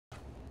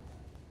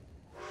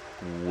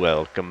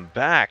Welcome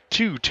back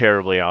to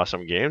Terribly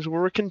Awesome Games,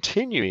 where we're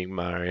continuing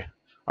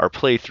our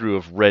playthrough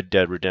of Red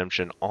Dead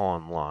Redemption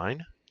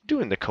Online,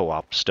 doing the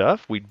co-op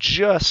stuff. We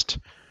just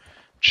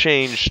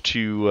changed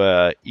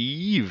to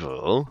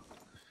evil,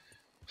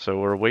 so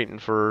we're waiting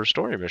for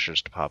story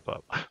missions to pop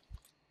up.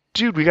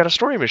 Dude, we got a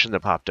story mission that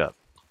popped up.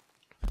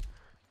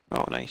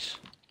 Oh, nice.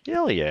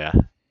 Hell yeah.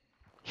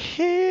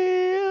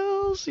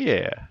 Hells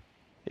yeah.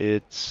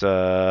 It's,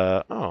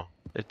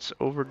 it's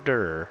over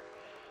there.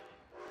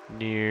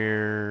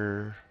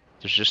 Near...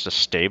 There's just a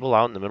stable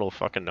out in the middle of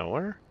fucking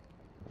nowhere?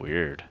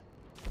 Weird.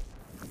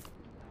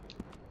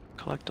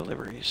 Collect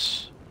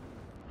deliveries.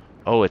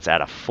 Oh, it's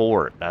at a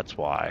fort, that's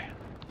why.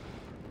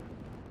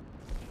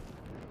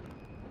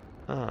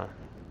 Huh.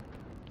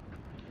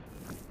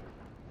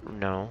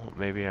 No,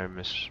 maybe I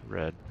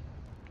misread.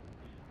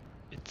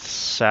 It's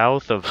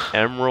south of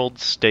Emerald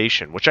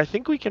Station, which I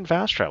think we can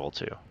fast travel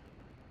to.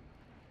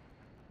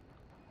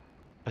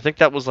 I think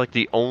that was like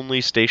the only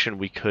station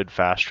we could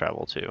fast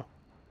travel to.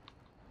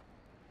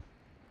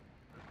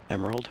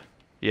 Emerald?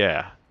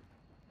 Yeah.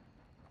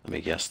 Let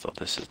me guess, though,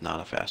 this is not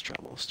a fast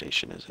travel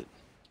station, is it?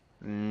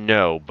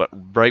 No, but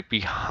right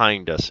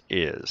behind us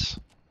is.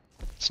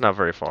 It's not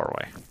very far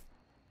away.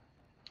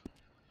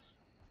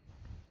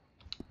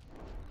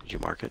 Did you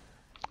mark it?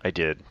 I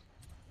did.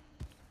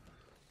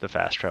 The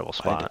fast travel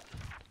spot.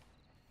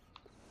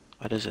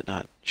 Why does it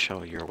not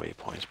show your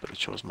waypoints, but it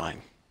shows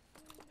mine?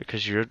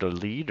 Because you're the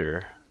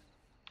leader.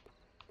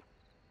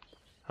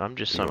 I'm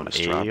just some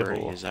Strawberry?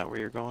 a-hole. Is that where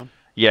you're going?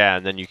 Yeah,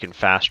 and then you can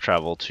fast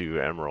travel to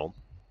Emerald.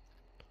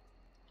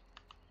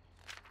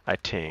 I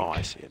think. Oh,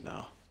 I see it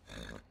now.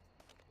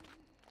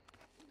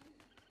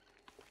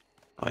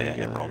 Oh yeah,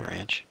 Emerald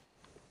Ranch.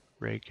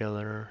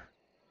 Regular.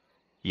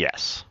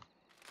 Yes.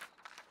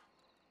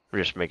 We're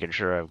just making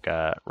sure I've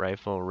got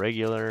rifle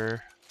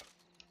regular.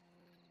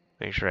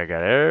 Make sure I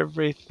got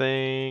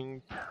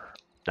everything.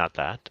 Not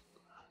that.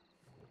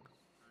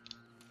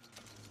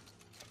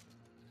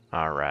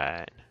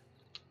 Alright.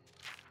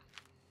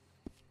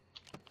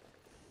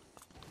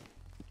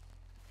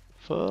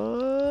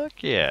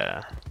 Fuck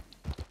yeah.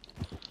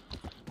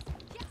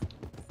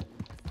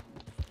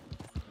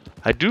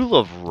 I do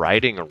love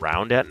riding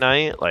around at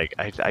night. Like,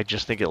 I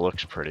just think it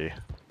looks pretty.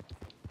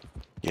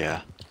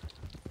 Yeah.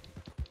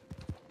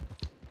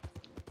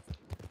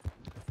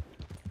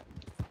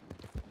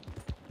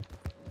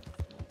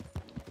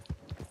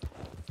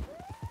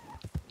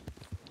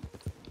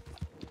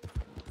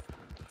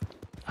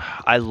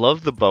 I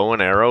love the bow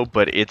and arrow,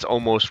 but it's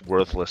almost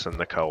worthless in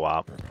the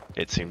co-op.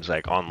 It seems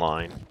like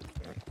online.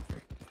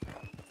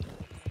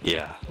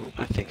 Yeah,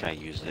 I think I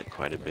used it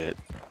quite a bit.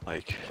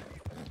 Like,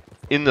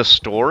 in the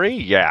story,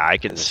 yeah, I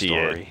can in the see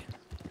story.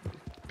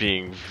 it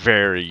being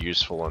very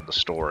useful in the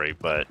story,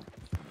 but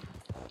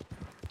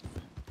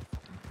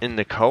in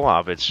the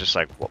co-op, it's just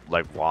like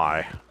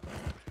why?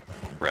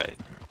 Right.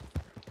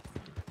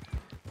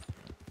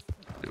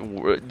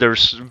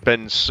 There's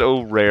been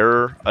so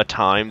rare a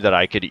time that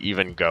I could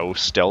even go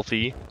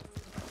stealthy,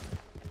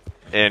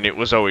 and it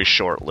was always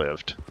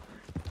short-lived.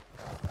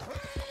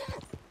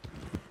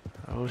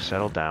 Oh,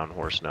 settle down,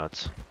 horse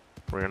nuts.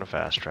 We're gonna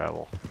fast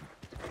travel.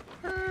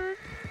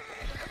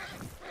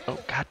 Oh,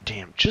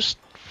 goddamn, just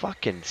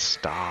fucking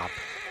stop.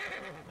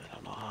 I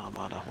don't know how I'm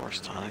out of horse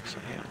tonics. I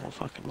had a whole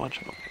fucking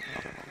bunch of them.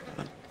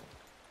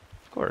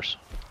 Of course.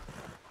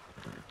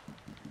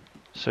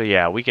 So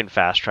yeah, we can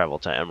fast travel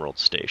to Emerald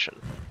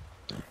Station.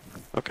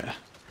 Okay.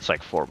 It's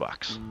like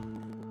 $4.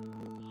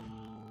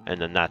 And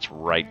then that's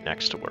right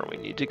next to where we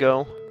need to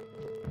go.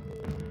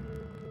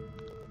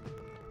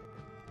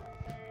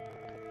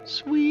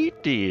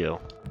 Sweet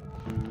deal.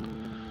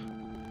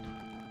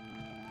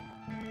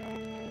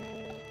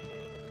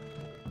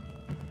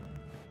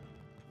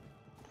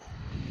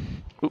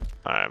 Oop,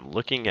 I'm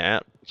looking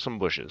at some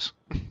bushes.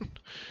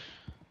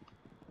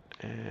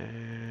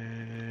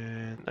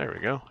 And there we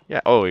go.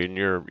 Yeah, oh, and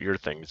your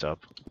thing's up.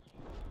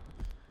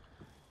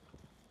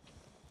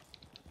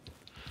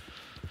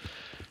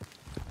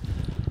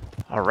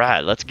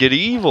 Alright, let's get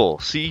evil.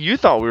 See, you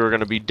thought we were going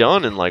to be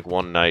done in like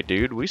one night,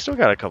 dude. We still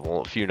got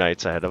a few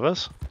nights ahead of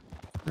us.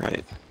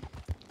 Right.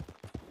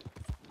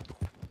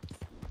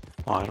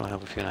 Well, I don't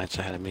have a few nights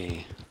ahead of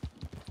me.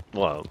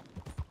 Well,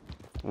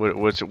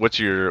 what's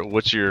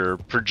your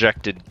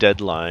projected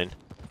deadline?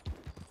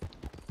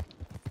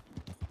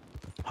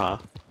 Huh?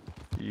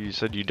 You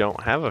said you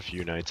don't have a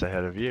few nights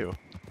ahead of you.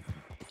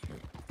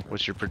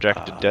 What's your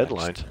projected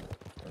deadline?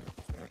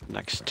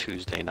 Next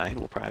Tuesday night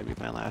will probably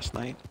be my last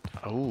night.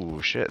 Oh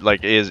shit!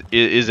 Like, is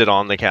it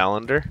on the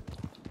calendar?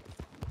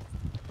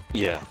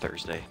 Yeah,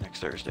 Thursday.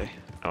 Next Thursday.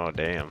 Oh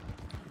damn!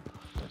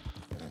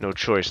 No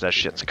choice. That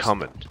shit's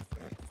coming.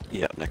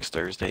 Yeah, next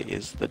Thursday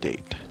is the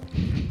date.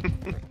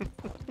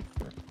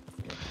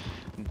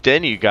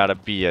 Then you gotta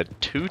be a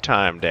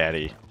two-time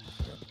daddy.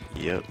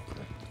 Yep.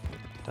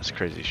 That's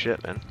crazy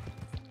shit, man.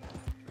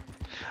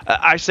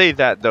 I say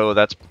that though.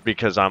 That's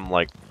because I'm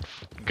like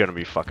gonna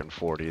be fucking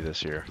 40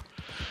 this year.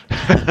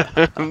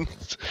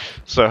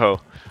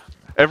 So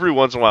every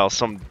once in a while,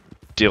 some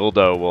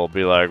dildo will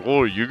be like,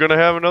 "Oh, you're gonna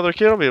have another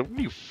kid?" I'll be like, "What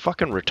are you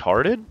fucking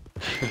retarded?"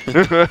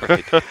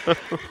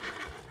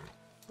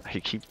 I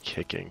keep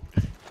kicking.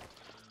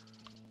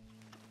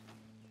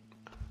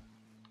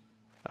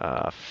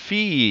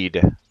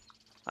 Feed.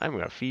 I'm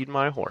gonna feed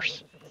my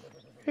horse.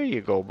 Here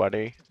you go,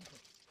 buddy.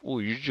 Oh,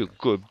 you're a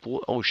good boy.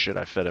 Oh shit,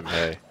 I fed him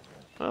hay.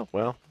 Oh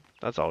well,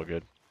 that's all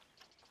good.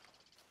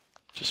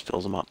 Just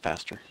fills them up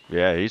faster.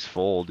 Yeah, he's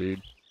full,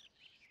 dude.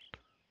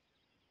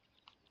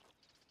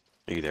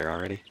 Are you there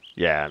already?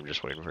 Yeah, I'm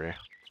just waiting for you.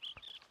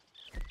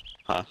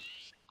 Huh?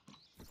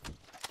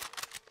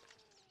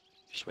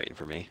 Just waiting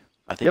for me.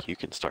 I think Yep. you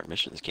can start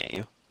missions, can't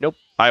you? Nope.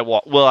 I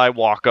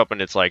walk up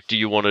and it's like, "Do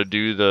you want to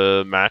do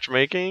the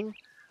matchmaking?"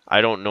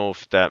 I don't know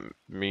if that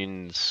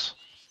means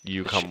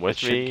you come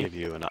with me.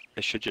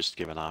 It should just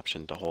give an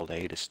option to hold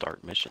A to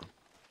start mission.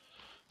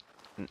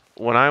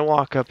 When I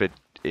walk up,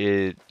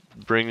 it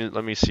brings.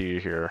 Let me see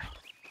here.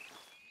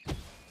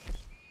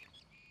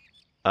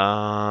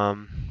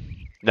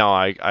 No,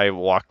 I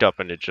walked up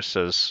and it just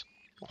says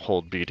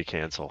hold B to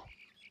cancel.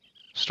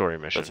 Story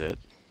mission. That's it?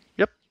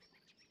 Yep.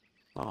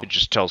 Oh. It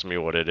just tells me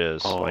what it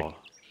is. Oh. Like,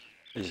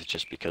 Is it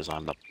just because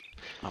I'm the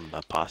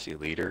posse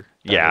leader?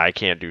 yeah, I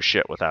can't do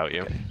shit without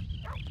you.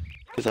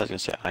 Because I was gonna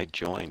say I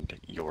joined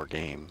your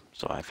game,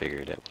 so I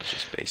figured it was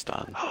just based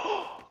on.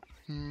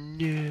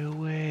 No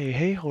way.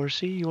 Hey,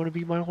 horsey, you want to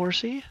be my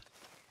horsey?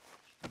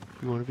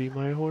 You want to be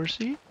my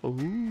horsey? Oh,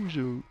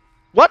 so...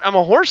 What? I'm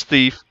a horse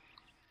thief.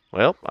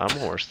 Well, I'm a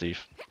horse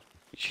thief.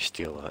 Did you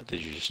steal?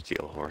 Did you just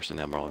steal a horse in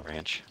Emerald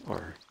Ranch,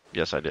 or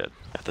Yes, I did.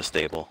 at the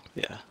stable?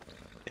 Yeah,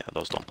 yeah.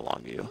 Those don't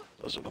belong to you.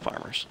 Those are the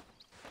farmers.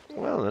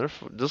 Well, then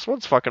if this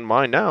one's fucking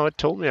mine now. It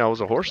told me I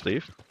was a horse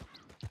thief.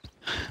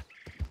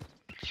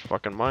 It's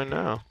fucking mine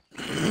now.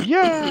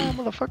 Yeah,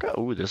 motherfucker.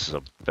 Ooh, this is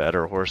a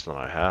better horse than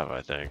I have,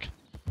 I think.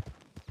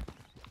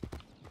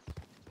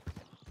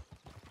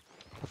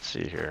 Let's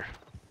see here.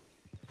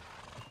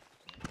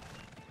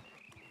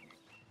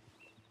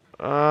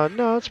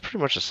 No, it's pretty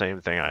much the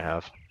same thing I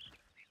have.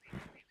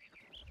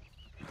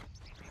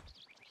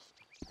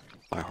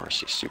 My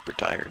horse is super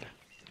tired.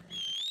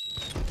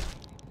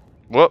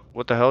 What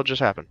the hell just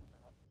happened?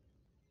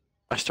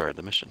 I started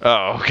the mission.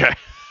 Oh, okay.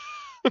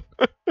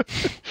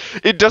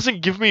 It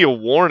doesn't give me a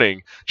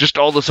warning. Just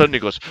all of a sudden it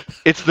goes.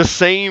 It's the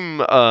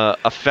same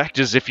effect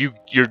as if you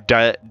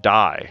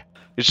die.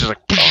 It's just like,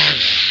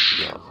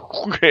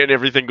 and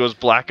everything goes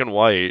black and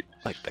white.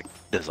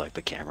 Does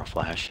the camera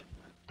flash?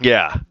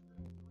 Yeah.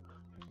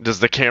 Does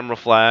the camera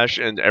flash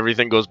and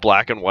everything goes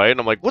black and white? And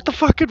I'm like, what the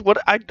fuck?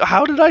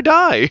 How did I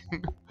die?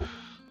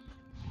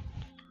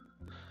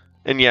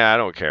 And yeah, I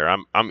don't care.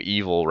 I'm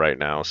evil right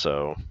now,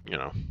 so you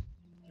know.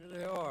 Here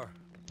they are.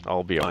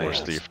 I'll be a horse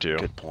yeah, thief too.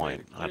 Good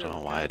point. I don't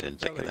know why I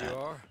didn't think of that.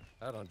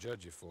 I don't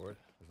judge you for it.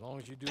 As long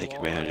as you do Take all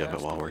advantage I of it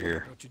ask while we're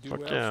here. What you do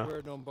Fuck elsewhere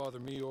yeah. don't bother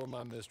me or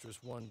my mistress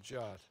one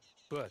jot.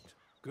 But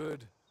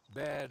good,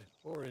 bad,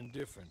 or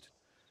indifferent,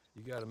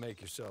 you got to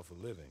make yourself a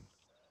living.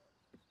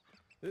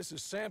 This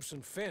is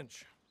Samson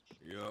Finch.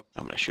 Yep.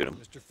 I'm gonna shoot him.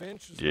 Mr.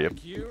 Finch is Yep.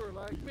 like you or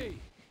like me.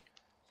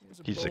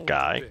 He's a bone to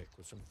guy. pick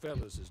with some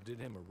fellas as did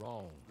him a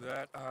wrong.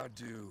 That I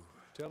do.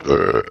 Tell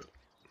him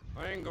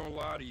I ain't gonna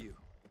lie to you.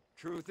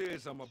 Truth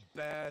is, I'm a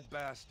bad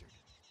bastard.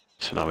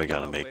 So now we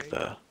gotta My make way,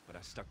 the But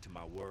I stuck to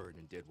my word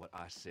and did what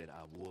I said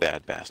I would.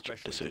 bad bastard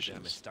Especially with them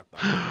that decisions. stuck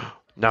by me.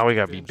 Now we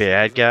gotta be Finch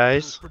bad was in a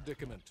guys. little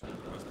predicament.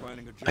 I was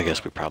planning a I guess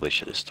job. we probably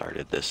should have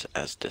started this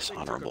as They took a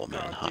dishonorable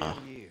men, huh?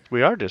 goddamn year.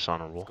 We are It's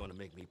dishonorable. gonna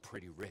make me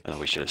pretty rich. And then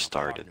we should have My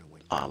started partner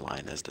went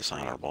online as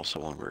dishonorable, so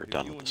when we were If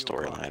done you with the and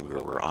your storyline, partner we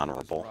go were after this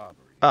honorable. robbery,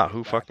 Ah, get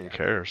who back fucking at me.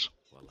 cares?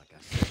 Well, like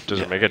I said, Does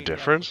it Yeah. make a I ain't gotta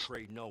difference?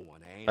 betray no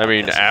one, ain't I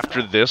mean, Yes.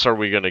 after this, are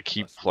we gonna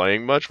keep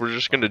playing much? We're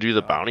just gonna do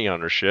the bounty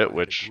hunter shit,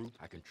 which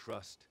I can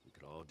trust. We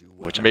could all do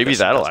Which well. I maybe guess it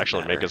that'll doesn't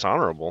actually make matter. us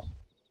honorable.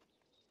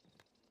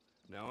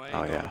 Now I ain't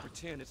Oh, gonna yeah.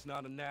 pretend it's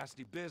not a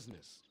nasty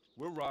business.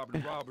 We're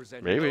robbing robbers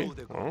that Maybe. know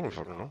they're I gonna don't get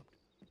fucking know. robbed.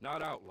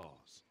 Not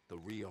outlaws, the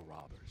real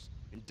robbers.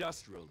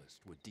 Industrialists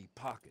with deep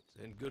pockets.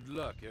 And good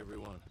luck,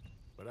 everyone.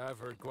 But I've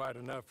heard quite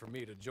enough for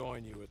me to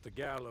join you at the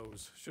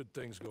gallows, should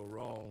things go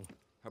wrong.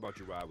 How about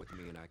you ride with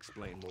me and I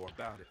explain more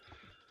about it?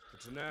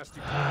 It's a nasty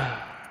plan,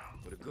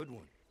 but a good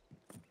one.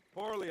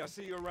 Farley, I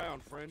see you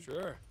around, friend.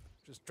 Sure.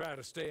 Just try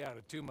to stay out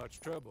of too much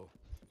trouble.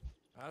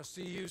 I'll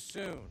see you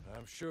soon,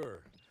 I'm sure.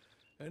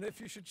 And if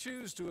you should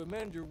choose to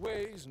amend your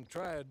ways and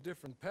try a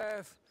different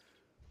path,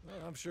 well,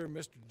 I'm sure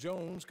Mr.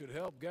 Jones could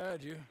help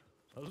guide you.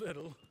 A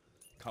little.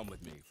 Come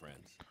with me,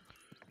 friends.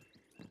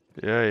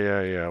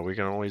 Yeah. We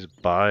can always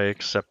buy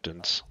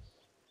acceptance.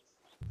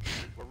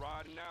 We're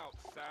riding out.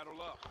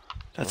 Saddle up.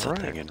 That's All a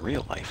thing right. in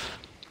real life.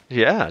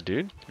 Yeah,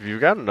 dude. If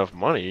you've got enough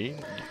money,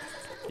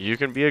 you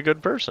can be a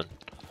good person.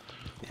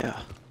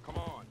 Yeah. Come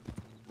on.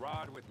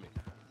 Ride with me.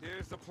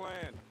 Here's the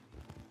plan.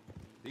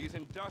 These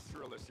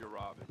industrialists you're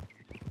robbing,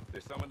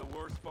 they're some of the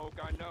worst folk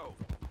I know.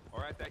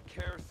 Or at that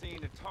kerosene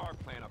and tar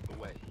plant up the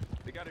way.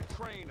 They got a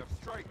train of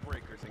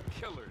strikebreakers and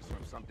killers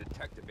from some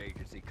detective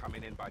agency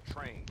coming in by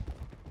train.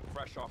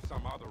 fresh off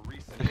some other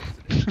recent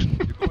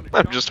incident. You're going to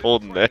I'm jump just in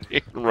holding the A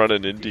train. and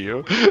running into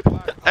you. Get your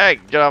black Hey,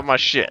 card. get off my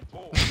shit. They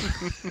ride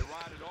it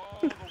all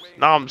the way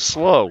No, I'm into the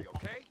slow. country,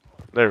 okay?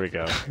 There we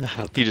go.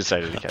 He I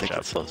decided to don't catch think up.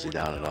 it slows you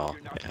down at all.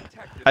 Yeah.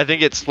 I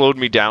think it slowed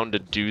me down to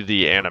do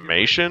the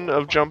animation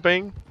of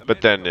jumping,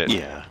 but then it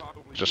Yeah.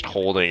 just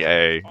holding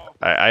A.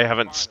 I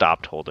haven't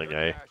stopped holding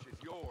A.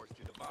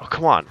 Oh,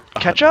 come on.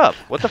 Catch up.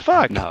 What the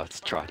fuck? No,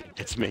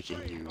 it's making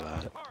you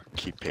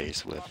keep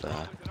pace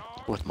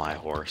with my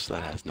horse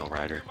that has no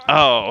rider.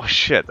 Oh,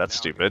 shit. That's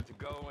stupid. To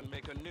go and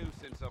make a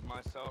nuisance of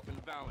myself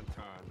and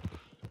Valentine.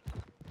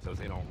 So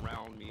they don't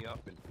round me up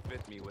and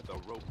fit me with a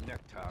rope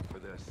necktie for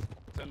this.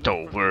 It's enough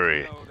Don't for me to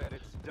worry. know that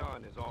it's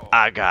done is all.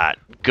 I got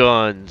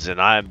guns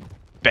and I'm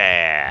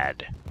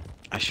bad.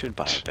 I should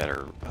buy a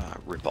better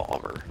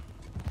revolver.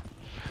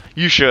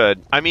 You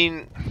should. I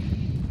mean,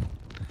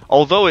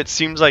 although it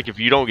seems like if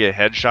you don't get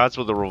headshots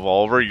with a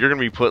revolver, you're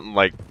going to be putting,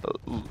 like,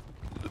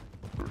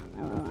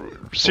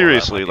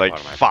 seriously, Well, that might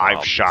be like, part of my 5 problem,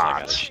 is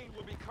shots.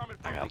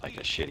 I got like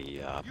a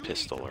shitty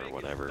pistol or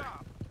whatever.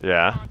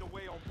 Yeah.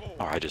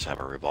 Or I just have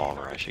a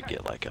revolver. I should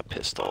get like a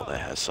pistol that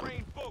has some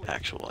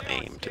actual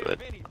aim to it.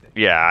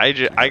 Yeah,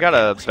 I got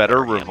a better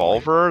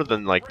revolver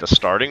than, like, the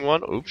starting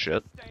one. Oops,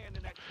 shit.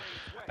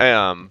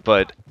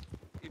 But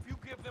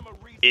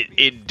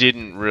it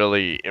didn't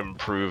really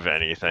improve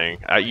anything.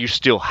 You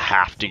still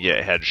have to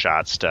get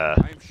headshots I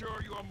am sure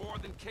you are more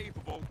than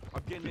capable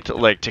of getting it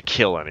done. to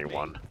kill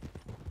anyone.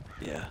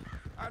 Yeah.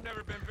 I've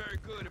never been very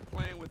good at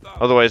playing with others.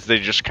 Otherwise, they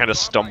just kind of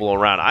stumble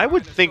around. I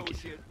would think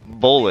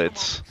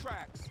bullets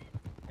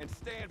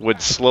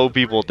would slow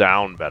people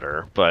down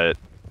better, but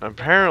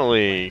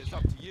apparently, It's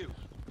up to you.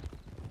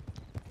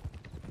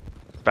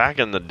 back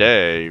in the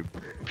day,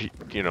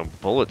 you know,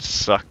 bullets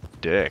suck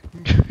dick.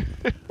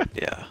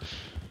 Yeah.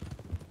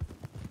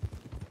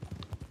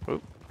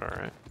 Oop,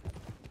 alright.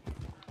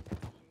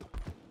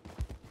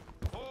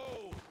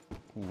 Oh,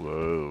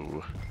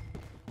 Whoa.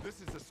 this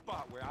is the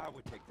spot where I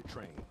would take the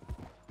train.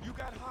 You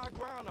got high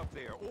ground up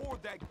there, or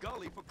that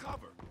gully for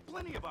cover.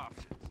 Plenty of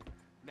options.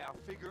 Now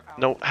figure out.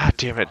 No, where to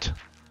damn it. stop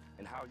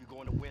and how you're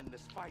going to win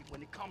this fight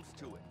when it comes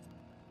to it.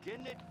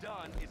 Getting it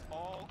done is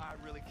all I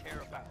really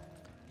care about.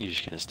 You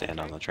just gonna stand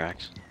on the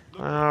tracks?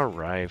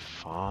 Alright,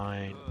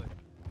 fine. Good.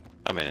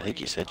 I mean, I think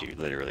you said you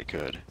literally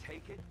could.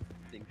 Take it,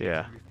 then get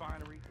Yeah. to the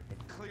refinery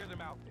and clear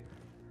them out there.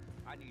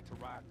 I need to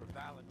ride for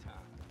Valentine.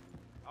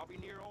 I'll be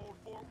near old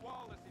Fort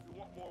Wallace if you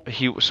want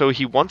more. So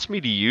he wants me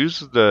to use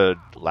the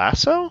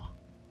lasso?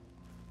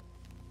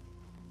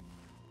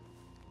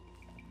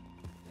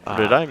 Or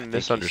did I think you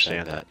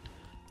misunderstand said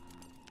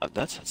that?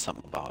 That said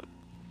something about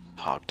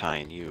hog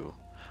tying you.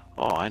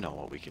 Oh, I know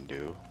what we can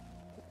do.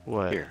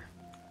 What? Here,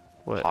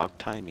 What? hog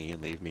tie me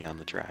and leave me on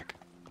the track.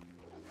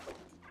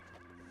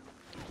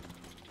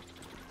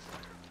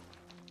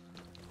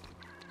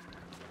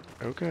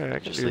 Okay, I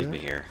can Just do leave that. me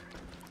here.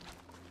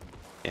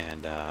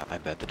 And I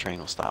bet the train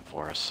will stop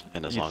for us.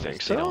 And as You long think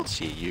as so? they don't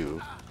see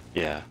you,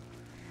 yeah.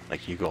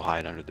 Like you go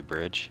hide under the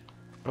bridge,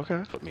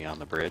 Okay. put me on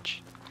the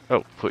bridge.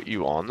 Oh, put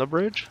you on the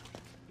bridge?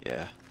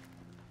 Yeah.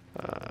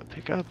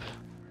 Pick up.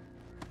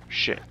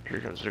 Shit, here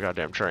comes the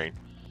goddamn train.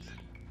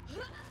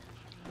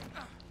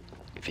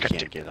 If you Gotcha.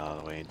 can't get out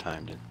of the way in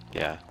time to,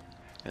 yeah.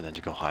 And then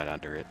to go hide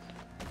under it.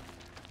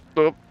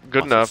 Oh,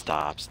 good Once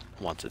enough.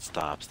 Once it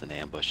stops, then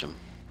ambush them.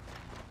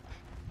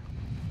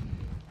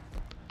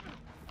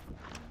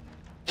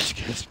 Just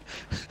guess.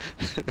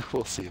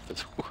 We'll see if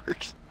this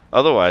works.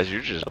 Otherwise,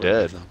 you're just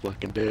Otherwise, dead. I'm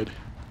fucking dead.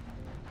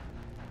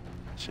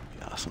 Should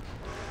be awesome.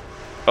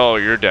 Oh,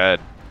 you're dead.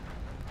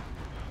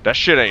 That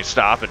shit ain't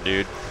stopping,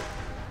 dude.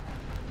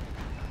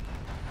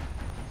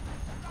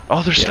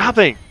 Oh, they're Yeah.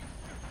 stopping!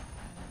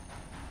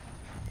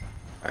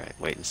 Alright,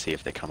 wait and see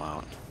if they come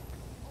out.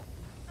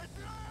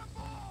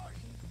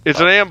 It's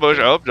an ambush.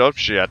 Oh,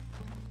 shit.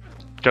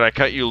 Can I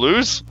cut you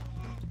loose?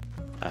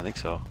 I think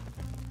so.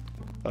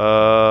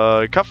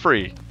 Cut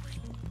free.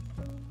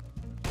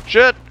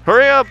 Shit!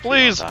 Hurry up,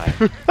 please!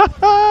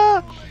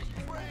 don't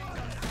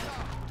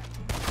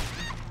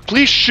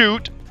Please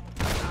shoot!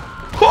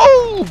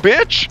 Whoa,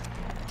 bitch!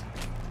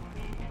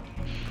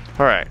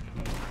 Alright.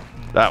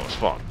 That was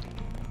fun.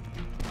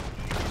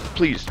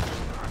 Please.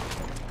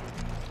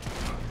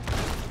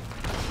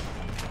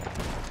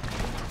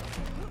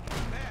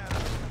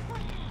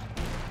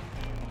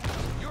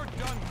 You're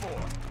done for.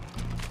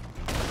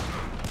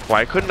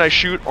 Why couldn't I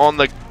shoot on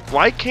the...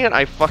 Why can't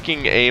I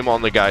fucking aim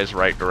on the guys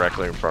right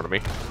directly in front of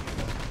me?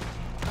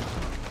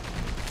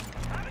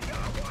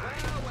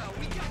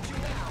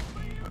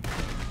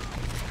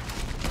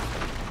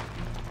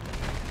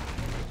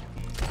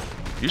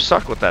 You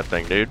suck with that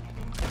thing, dude.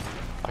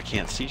 I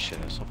can't see shit.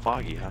 It's so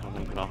foggy. I don't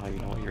even know how you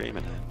know what you're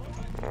aiming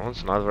at. Well,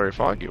 it's not very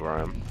foggy where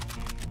I am.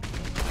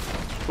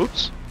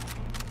 Oops.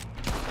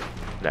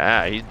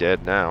 Nah, he's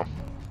dead now.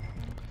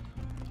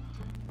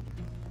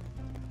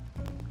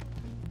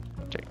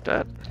 Take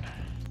that.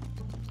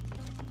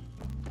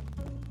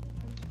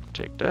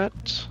 Take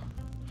that.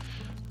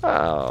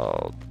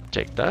 I'll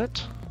take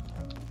that.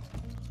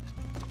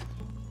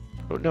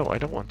 Oh no, I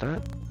don't want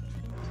that.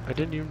 I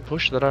didn't even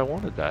push that I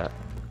wanted that.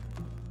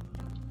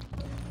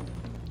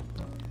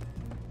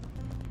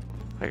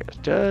 That guy's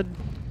dead.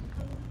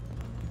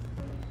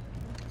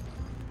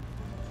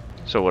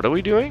 So what are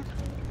we doing?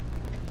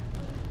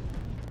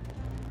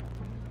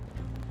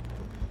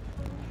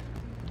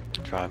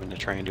 Driving the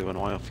train to an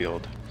oil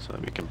field so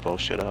that we can blow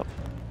shit up.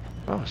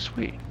 Oh,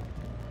 sweet.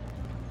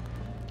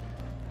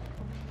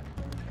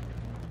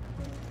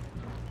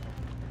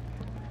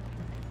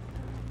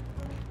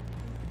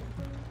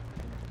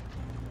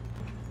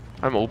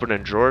 I'm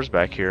opening drawers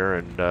back here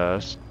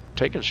and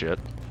taking shit.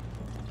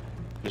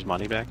 There's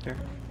money back there?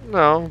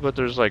 No, but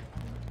there's like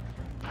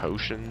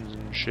potions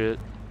and shit.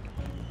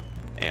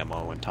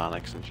 Ammo and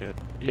tonics and shit.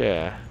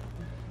 Yeah.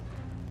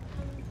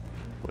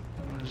 What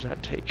does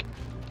that take?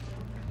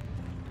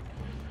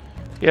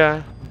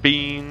 Yeah,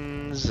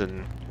 beans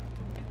and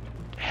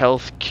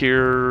health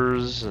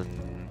cures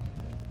and...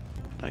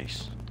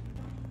 Nice.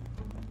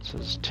 It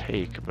says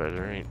take, but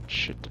there ain't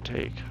shit to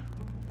take.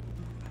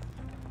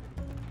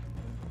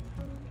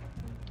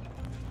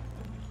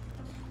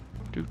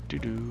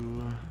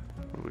 Doo-doo-doo.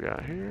 What do we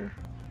got here?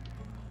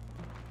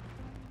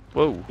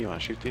 Whoa. You wanna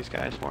shoot these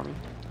guys for me?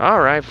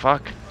 Alright,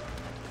 fuck.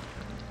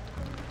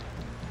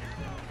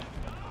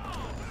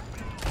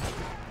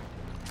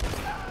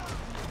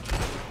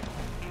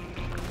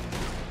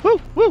 Woo,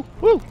 woo,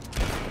 woo!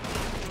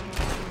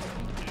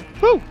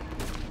 Woo!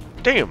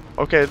 Damn,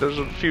 okay, there's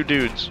a few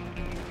dudes.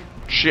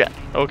 Shit.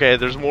 Okay,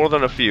 there's more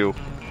than a few.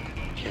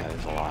 Yeah,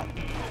 there's a lot.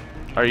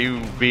 Are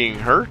you being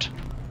hurt?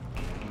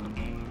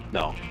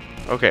 No.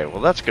 Okay,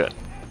 well that's good.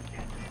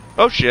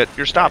 Oh shit,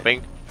 you're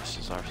stopping.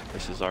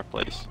 This is our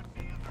place.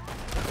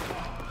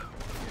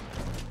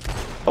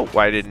 Oh,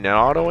 why didn't I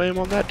auto aim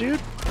on that dude?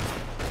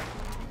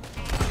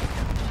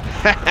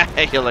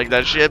 You like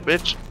that shit,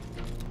 bitch?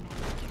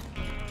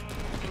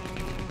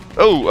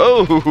 Oh,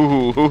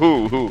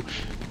 oh,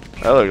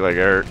 that looked like it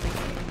hurt.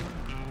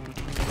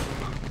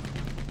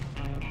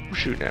 Who's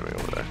shooting at me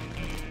over there?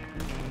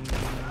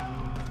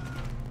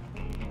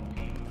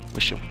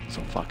 Wish it was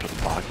so fucking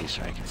foggy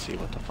so I can see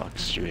what the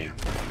fuck's shooting.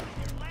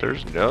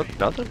 There's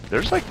nothing.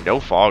 There's like no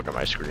fog on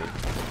my screen.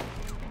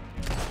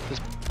 This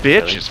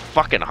bitch Really? is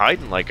fucking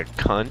hiding like a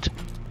cunt.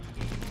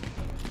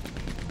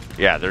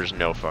 Yeah, there's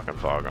no fucking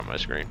fog on my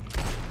screen.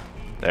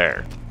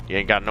 There. You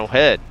ain't got no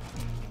head.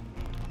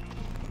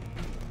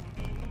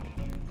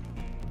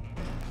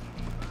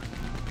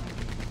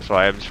 So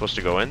I am supposed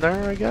to go in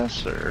there, I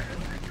guess, or...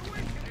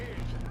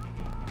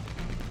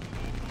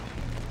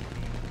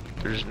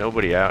 There's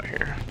nobody out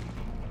here.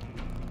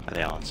 Are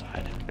they all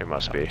inside? It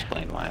must That'll be.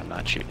 explain why I'm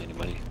not shooting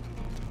anybody.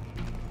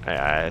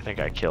 I think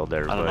I killed I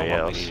don't know everybody what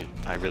else. we needed.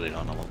 I really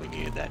don't know what we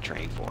needed that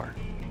train for.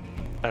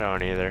 I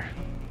don't either.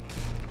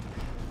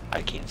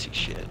 I can't see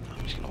shit.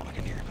 I'm just gonna walk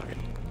in here. Fuck it.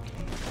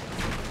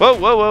 Whoa,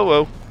 whoa, whoa,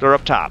 whoa. They're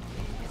up top.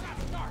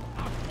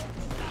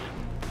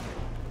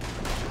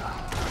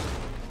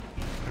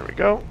 There we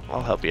go.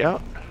 I'll help you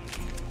out.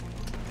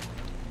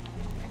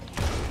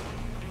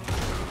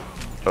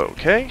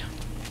 Okay.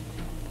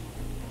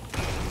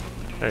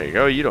 There you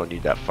go. You don't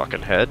need that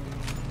fucking head.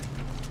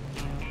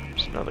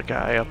 There's another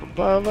guy up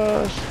above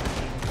us.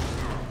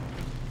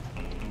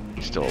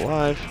 He's still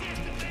alive.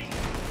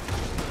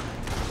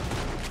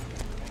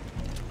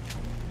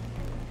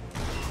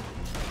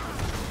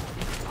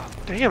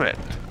 Damn it.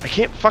 I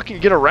can't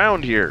fucking get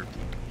around here.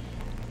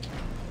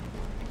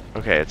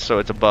 Okay, so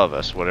it's above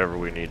us, whatever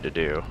we need to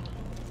do.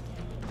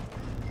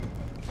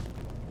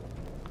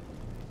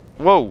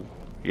 Whoa!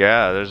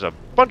 Yeah, there's a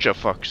bunch of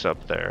fucks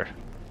up there.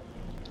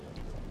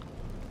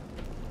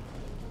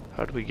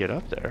 How do we get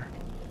up there?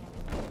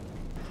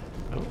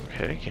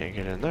 Okay, can't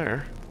get in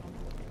there.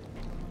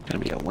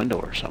 Gonna be a window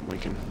or something we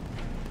can.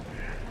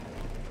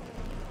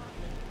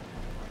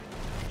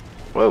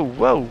 Whoa,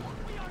 whoa!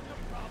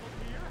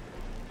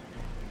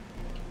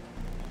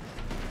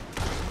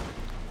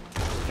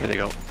 Here they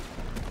go.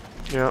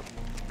 Yep,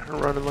 they're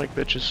running like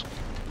bitches.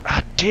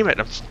 Ah, damn it,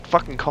 I'm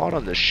fucking caught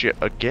on this shit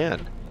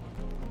again.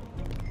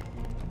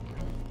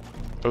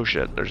 Oh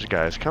shit, there's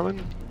guys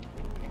coming.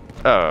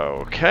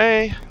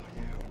 Okay.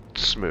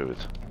 Smooth.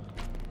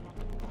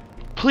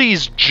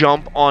 Please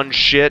jump on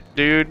shit,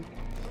 dude.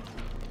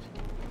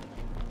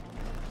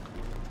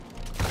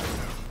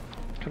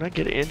 Can I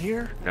get in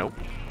here? Nope.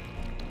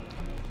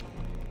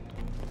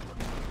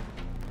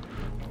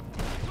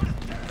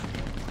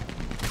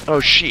 Oh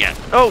shit.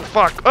 Oh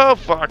fuck. Oh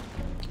fuck.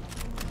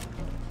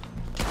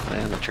 Are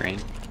they on the train?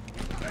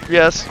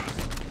 Yes.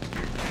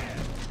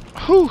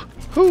 Whew.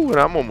 Whew. And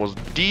I'm almost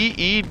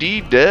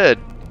DED dead.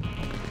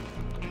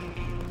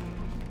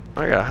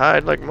 I gotta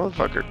hide like a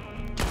motherfucker.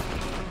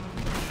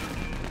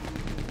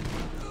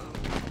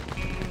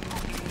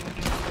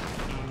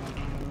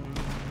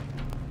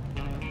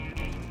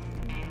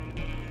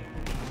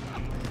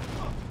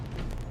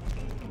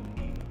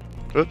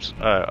 Oops.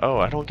 Oh,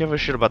 I don't give a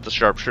shit about the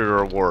sharpshooter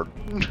award.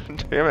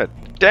 Damn it.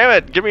 Damn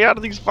it. Get me out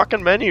of these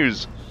fucking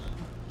menus.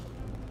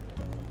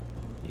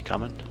 You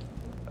coming?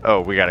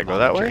 Oh, we gotta I'm go on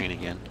that the way? train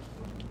again.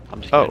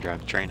 I'm just gonna Oh.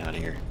 drive the train out of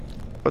here.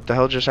 What the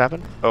hell just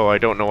happened? Oh, I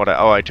don't know what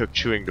oh, I took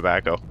chewing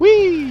tobacco.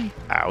 Whee!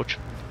 Ouch.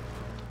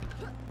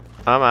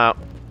 I'm out.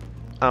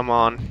 I'm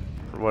on.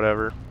 Or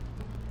whatever.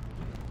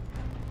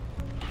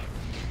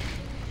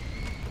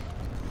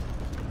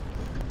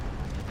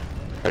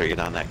 Better get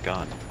on that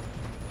gun.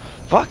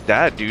 Fuck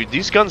that, dude.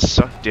 These guns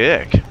suck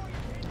dick.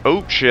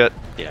 Oh, shit.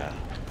 Yeah.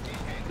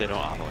 They don't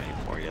auto aim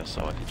for you,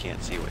 so you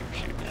can't see what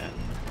you're shooting at.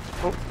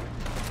 Oh.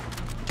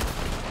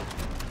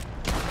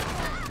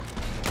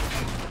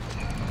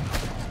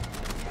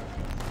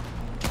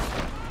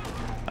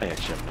 I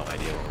actually have no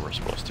idea where we're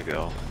supposed to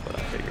go, but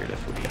I figured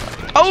if we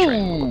train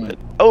a little bit.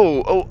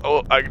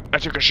 Oh, I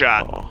took a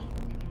shot. Oh,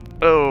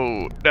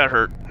 Oh, that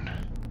hurt.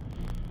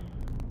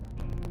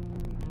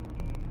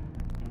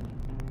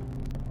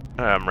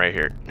 I'm right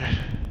here.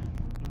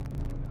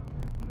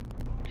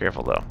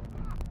 Careful though.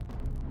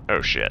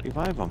 Oh shit.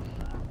 revive them.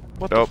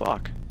 What Nope. the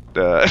fuck?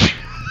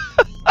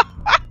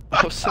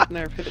 I was sitting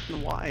there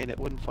hitting Y and it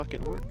wouldn't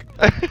fucking work.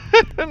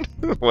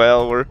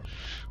 well,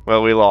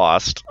 we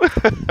lost.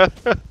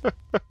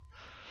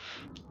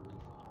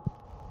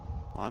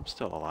 Well, I'm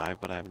still alive,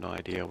 but I have no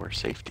idea where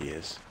safety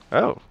is.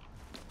 Oh.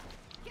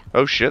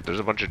 Oh shit, there's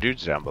a bunch of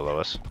dudes down below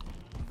us.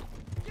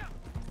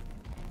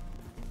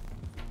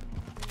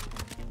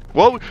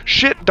 Whoa,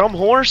 shit, dumb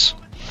horse!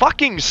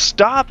 Fucking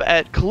stop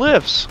at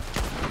cliffs!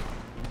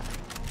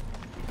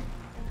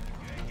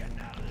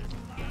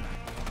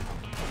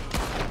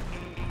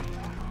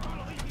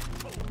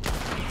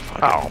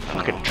 Oh,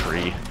 fucking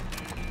tree.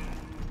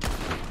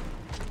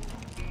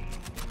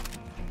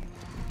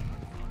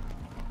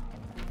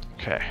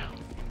 Okay.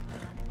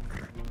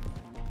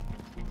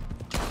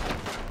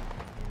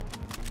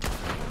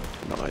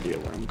 No idea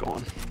where I'm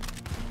going.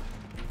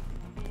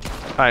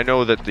 I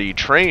know that the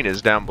train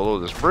is down below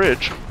this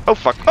bridge. Oh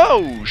fuck.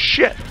 Oh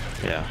shit!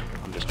 Yeah,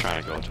 I'm just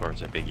trying to go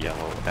towards a big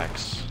yellow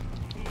X.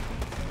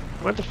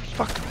 Where the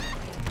fuck?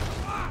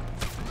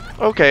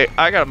 Okay,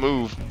 I gotta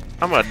move.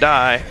 I'm gonna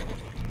die.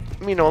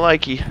 Me no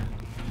likey.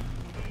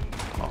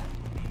 Oh,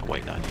 I'm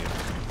waiting on you.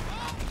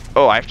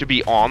 Oh, I have to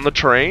be on the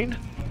train?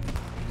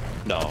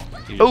 No.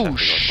 You just Oh, have to go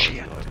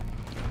shit. towards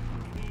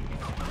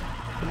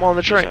I'm on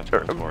the the, you train. just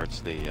have to go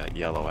towards the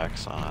yellow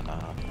X on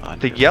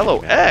The your yellow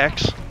mini-map.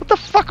 X? What the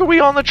fuck are we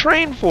on the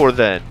train for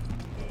then?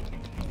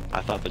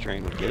 I thought the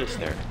train would get us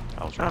there.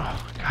 I was wrong.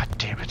 Oh, god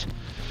damn it.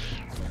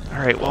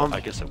 Alright, well, I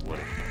guess it would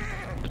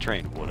have. The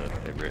train would have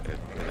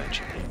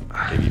eventually.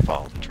 If you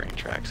follow the train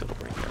tracks, it'll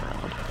bring you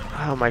around.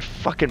 oh, my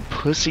fucking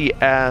pussy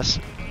ass.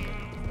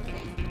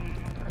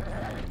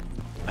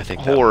 I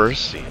think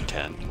Horse. that was the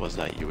intent, was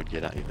that you would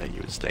get out, that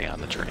you would stay on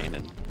the train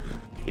and,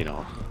 you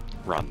know,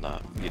 run the.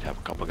 You'd have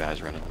a couple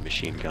guys running the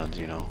machine guns,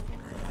 you know.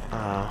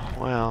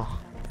 Well.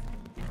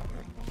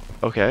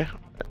 Okay.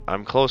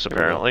 I'm close There we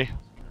go. apparently.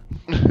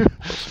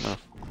 Close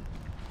enough.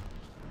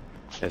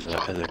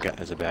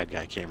 As a bad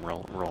guy came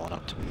rolling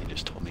up to me and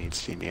just told me he'd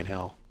see me in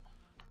hell.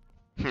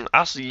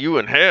 I'll see you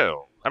in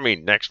hell. I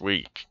mean, next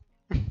week.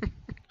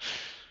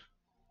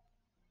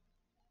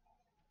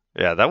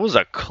 Yeah, that was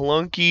a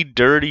clunky,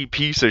 dirty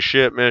piece of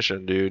shit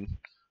mission, dude.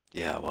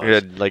 Yeah, it was. We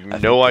had like I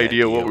think no the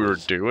idea what idea we were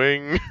was-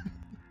 doing.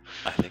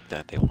 I think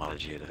that they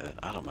wanted you to.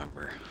 I don't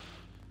remember.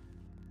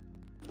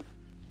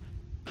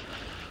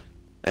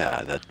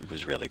 Yeah, that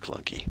was really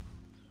clunky.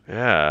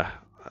 Yeah,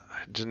 I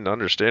didn't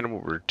understand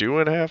what we were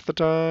doing half the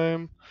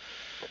time.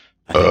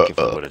 I think if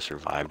we would have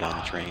survived on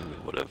the train,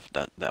 we would have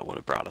that would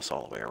have brought us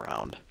all the way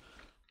around,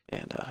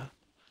 and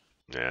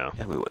Yeah.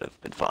 we would have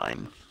been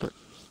fine. But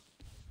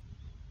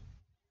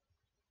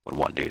when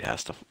one dude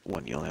has to,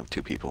 when you only have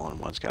two people, and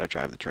one's got to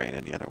drive the train,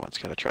 and the other one's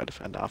got to try to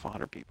fend off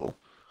 100 people.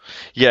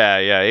 Yeah,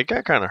 it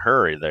got kind of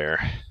hurry there.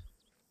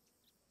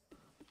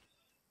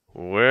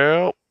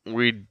 Well,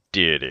 we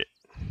did it.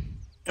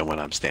 And when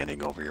I'm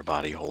standing over your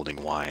body holding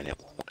Y,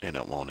 and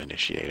it won't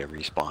initiate a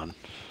respawn.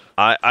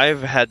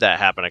 I've had that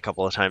happen a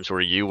couple of times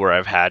where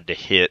I've had to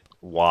hit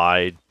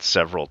Y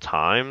several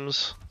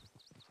times.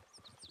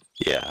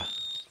 Yeah,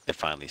 it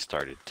finally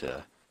started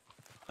to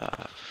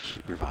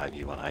revive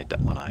you when I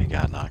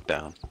got knocked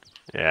down.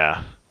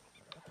 Yeah.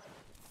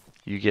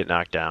 You get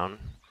knocked down,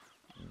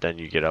 then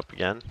you get up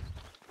again.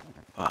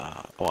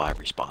 Well, I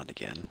respawned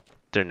again.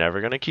 They're never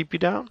gonna keep you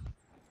down?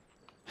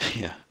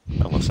 Yeah,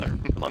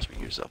 unless we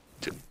use up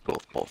to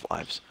both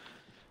lives.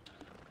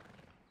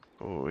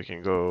 Oh, we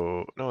can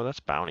go. No,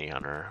 that's bounty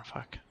hunter.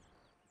 Fuck.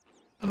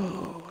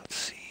 Oh, let's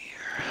see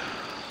here.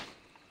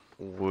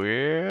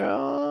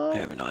 Well. I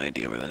have no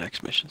idea where the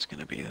next mission's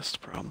gonna be. That's the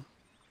problem.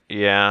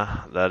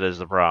 Yeah, that is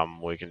the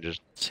problem. We can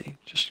just. Let's see,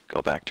 just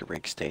go back to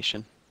Rig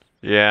Station.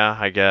 Yeah,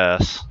 I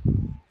guess.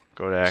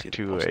 Go to See Act the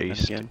 2 post event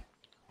Ace. again.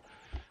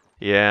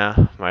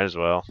 Yeah, might as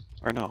well.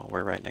 Or no,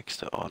 we're right next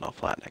to. Oh no,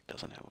 Flatneck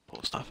doesn't have a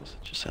post office.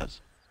 It just has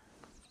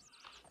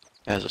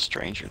a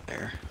stranger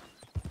there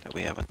that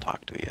we haven't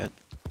talked to yet.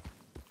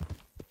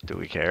 Do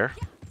we care?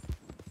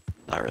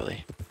 Not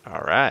really.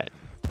 Alright.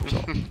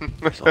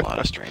 There's a lot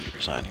of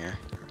strangers on here.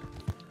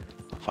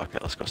 Fuck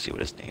it, let's go see what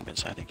his name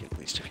is. I think at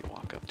least if you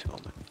walk up to him,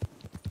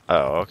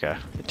 Oh, okay.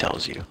 it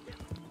tells you.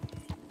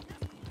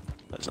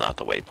 was not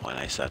the waypoint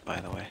I set, by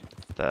the way.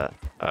 That.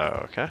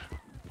 Oh, okay.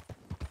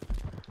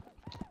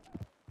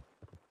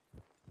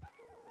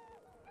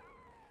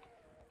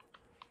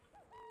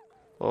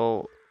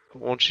 Well,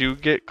 won't you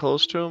get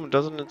close to him?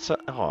 Doesn't it say?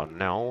 Oh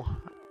no.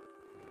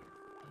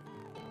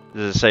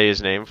 Does it say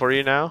his name for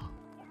you now?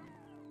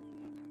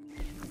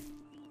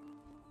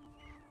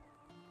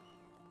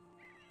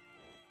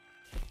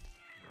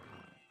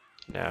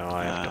 No,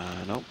 I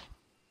have to. Nope.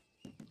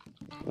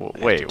 I have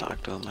to Wait.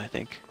 talk to him, I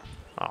think.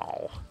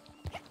 Oh.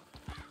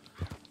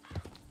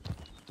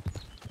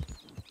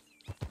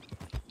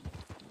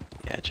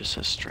 Yeah, it just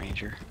says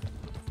stranger.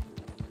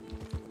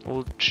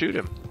 Well, shoot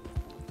him.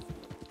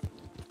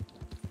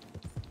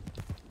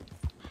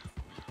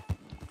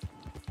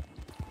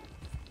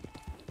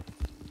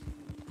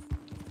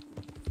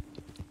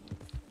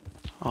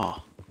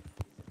 Oh,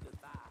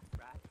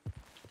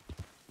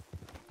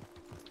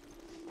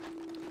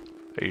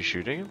 Are you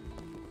shooting him?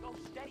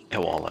 it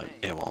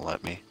won't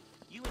let me.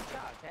 You in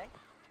charge, eh?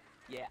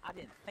 Yeah, I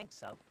didn't think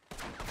so.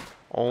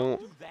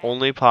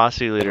 Only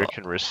posse leader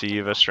can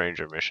receive a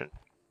stranger mission.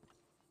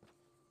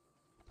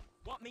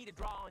 Want me to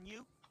draw on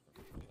you?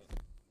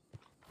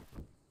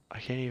 I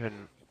can't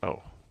even.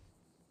 Oh.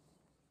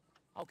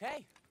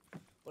 Okay.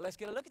 Well, let's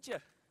get a look at you.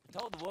 I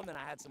told the woman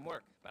I had some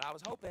work, but I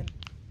was hoping.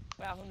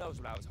 Well, who knows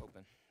what I was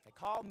hoping? They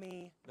called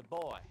me the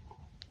boy.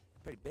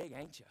 Pretty big,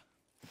 ain't you?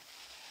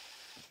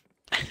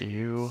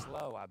 You.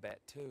 Slow, I bet,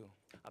 too.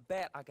 I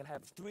bet I could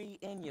have 3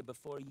 in you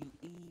before you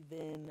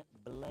even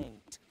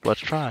blinked.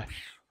 Let's try.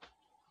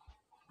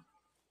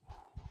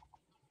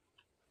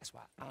 That's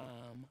why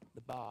I'm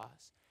the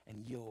boss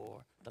and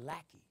you're the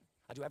lackey.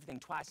 I do everything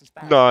twice as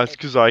fast. No, it's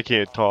because I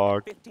can't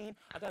talk. 15,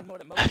 I got more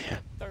than most of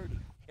 30.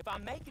 If I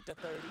make it to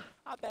 30,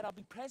 I bet I'll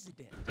be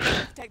president.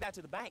 Take that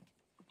to the bank.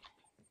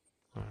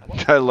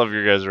 I love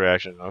your guys'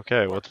 reaction.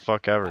 Okay, what the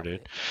fuck ever,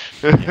 dude.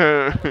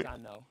 I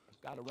know.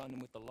 Gotta run them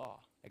with the law.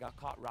 They got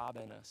caught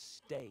robbing a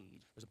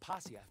stage. There's a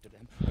posse after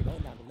them. They're going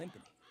down to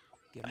Limpany.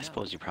 Give 'em I out.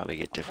 suppose you probably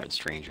get different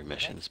stranger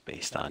missions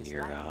based on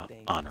your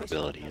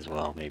honorability as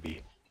well,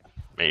 maybe.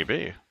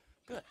 Maybe.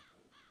 Good.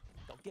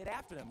 Don't get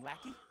after them,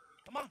 lackey.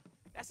 Come on.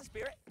 That's the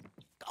spirit.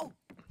 Go.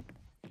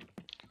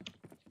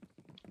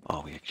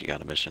 Oh, we actually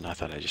got a mission. I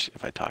thought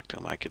if I talked to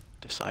him, I could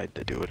decide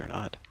to do it or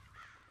not.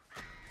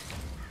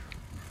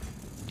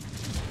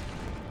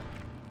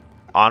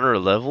 Honor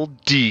level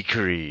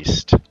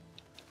decreased.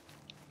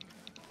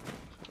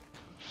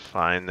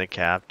 Find the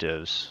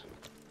captives.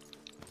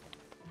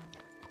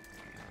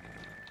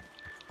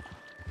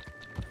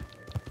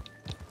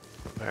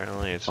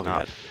 Apparently it's Oh, we not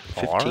got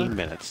far. 15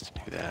 minutes to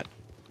do that.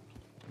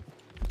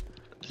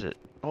 Is it?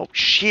 Oh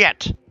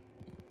shit!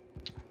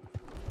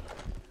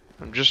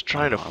 I'm just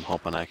trying to. I'm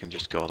hoping I can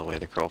just go the way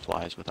the crow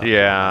flies without.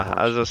 Yeah, falling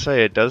off. as I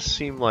say, it does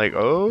seem like.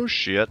 Oh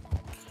shit.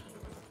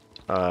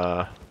 We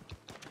got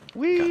this,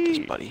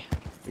 We buddy.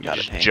 We got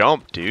it. just Hank.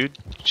 jump, dude.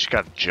 You just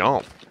gotta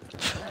jump.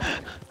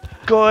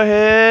 Go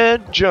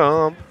ahead,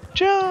 jump,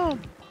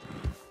 jump.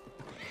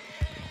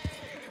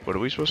 What are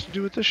we supposed to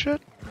do with this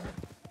shit?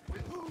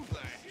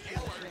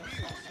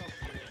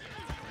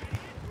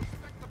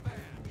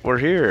 We're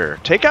here.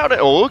 Take out it.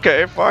 Oh,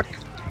 okay. Fuck.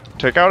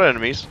 Take out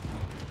enemies.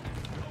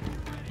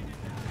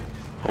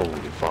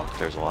 Holy fuck!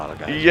 There's a lot of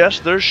guys. Yes,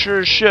 there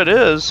sure as shit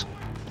is.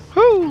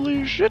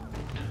 Holy shit.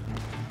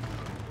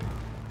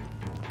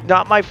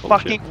 Not my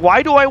fucking.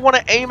 Why do I want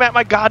to aim at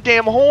my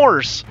goddamn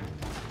horse?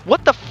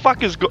 What the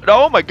fuck is going?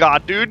 Oh my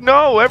god, dude!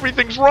 No,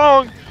 everything's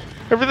wrong.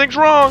 Everything's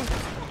wrong.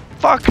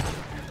 Fuck.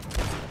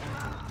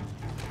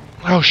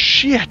 Oh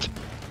shit.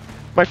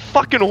 My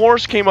fucking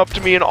horse came up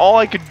to me and all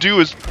I could do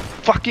is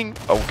fucking.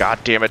 Oh god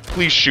damn it!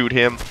 Please shoot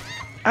him.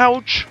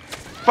 Ouch.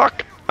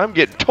 Fuck. I'm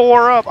getting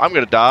tore up. I'm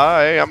gonna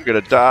die. I'm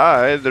gonna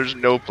die. There's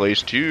no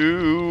place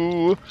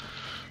to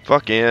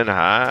fucking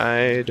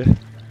hide.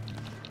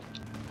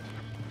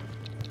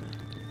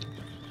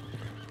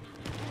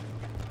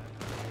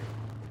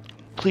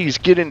 Please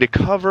get into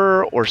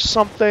cover or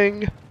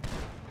something. Did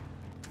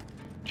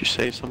you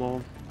save some of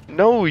them?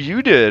 No,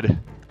 you did.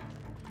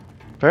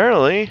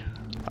 Apparently.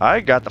 I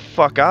got the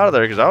fuck out of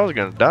there because I was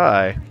gonna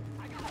die.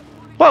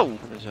 Whoa!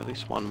 There's at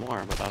least one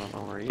more, but I don't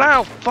know where he is.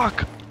 Ow,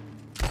 fuck!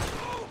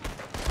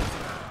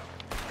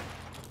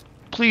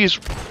 Please.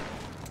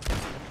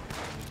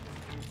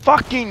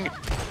 Fucking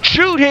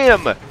shoot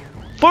him!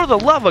 For the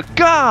love of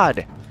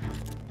God!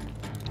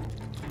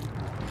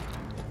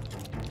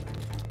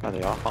 Are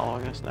they all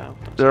following us now?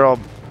 They're all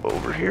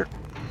over here.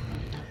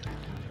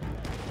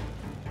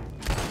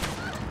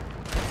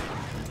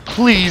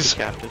 Please.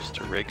 Captives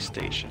to rig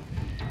station.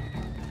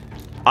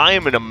 I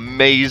am an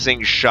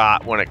amazing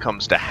shot when it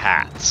comes to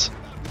hats.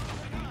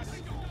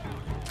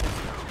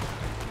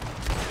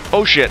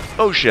 Oh shit,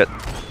 oh shit.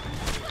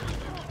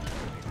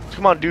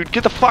 Come on, dude,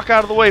 get the fuck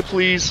out of the way,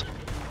 please.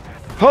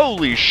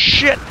 Holy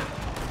shit.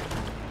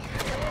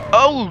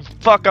 Oh,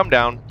 fuck, I'm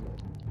down.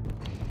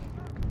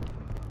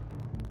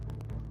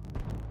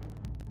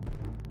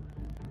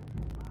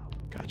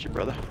 Got you,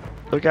 brother.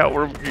 Look out,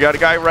 you got a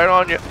guy right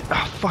on you.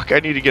 Oh, fuck, I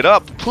need to get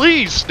up.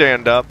 Please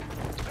stand up.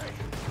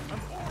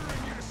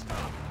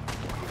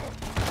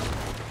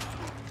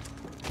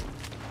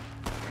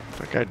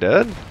 Guy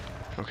dead?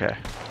 Okay.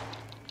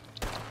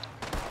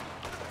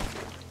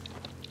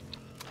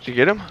 Did you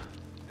get him?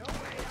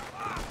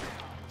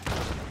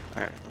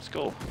 Alright, let's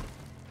go.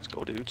 Let's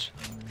go, dudes.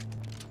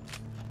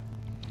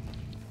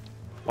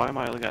 Why am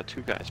I only got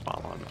 2 guys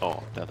following me?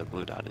 Oh, the other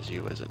blue dot is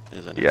you, isn't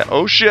it? Yeah.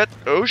 Oh shit.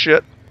 Oh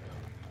shit.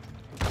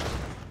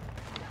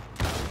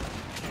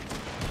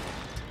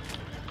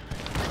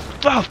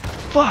 Oh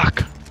fuck.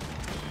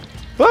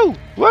 Whoa.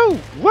 Whoa.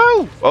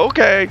 Whoa.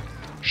 Okay.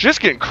 Shit's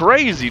getting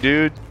crazy,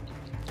 dude.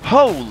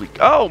 Holy.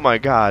 Oh my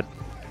god.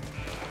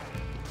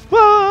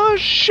 Whoa.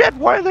 Shit.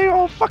 Why are they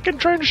all fucking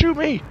trying to shoot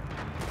me?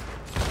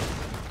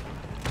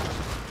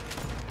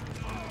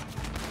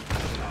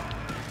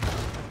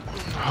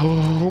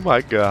 Oh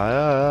my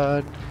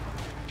god.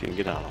 If you can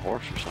get on a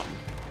horse or something.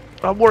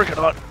 I'm working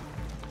on.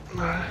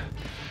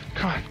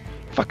 Come on.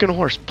 Fucking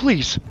horse,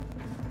 please.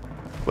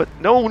 What?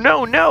 No,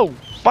 no, no.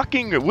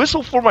 Fucking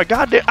whistle for my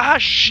goddamn. Ah,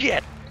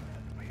 shit.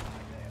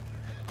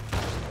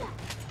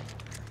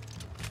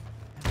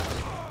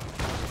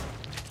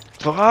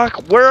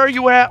 Fuck. Where are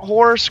you at,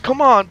 horse?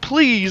 Come on,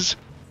 please.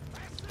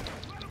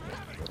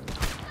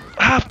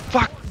 Ah,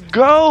 fuck.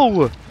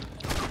 Go.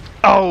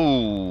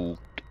 Oh.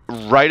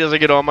 Right as I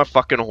get on my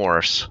fucking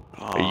horse.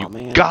 Oh, Are you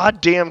man.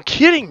 goddamn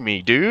kidding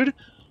me, dude?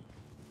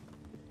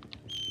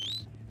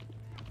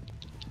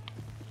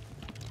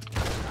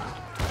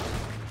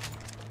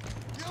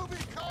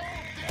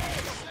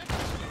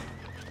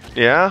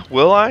 Yeah,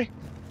 will I?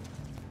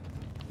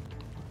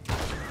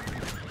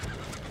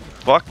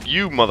 Fuck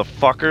you,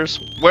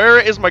 motherfuckers. Where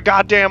is my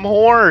goddamn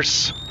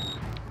horse?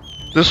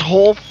 This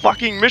whole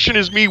fucking mission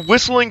is me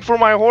whistling for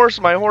my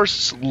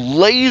horse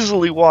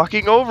lazily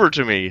walking over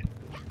to me.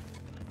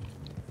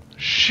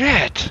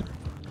 Shit.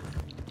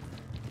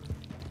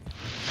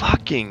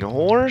 Fucking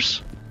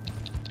horse.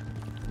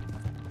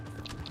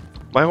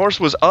 My horse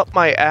was up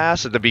my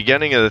ass at the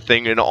beginning of the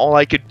thing, and all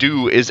I could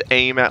do is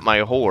aim at my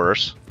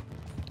horse.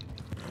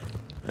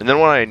 And then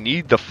when I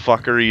need the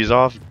fucker, he's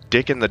off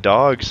dicking the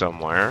dog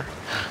somewhere.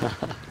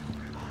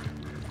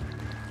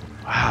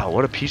 Wow,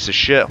 what a piece of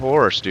shit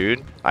horse,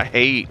 dude. I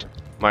hate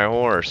my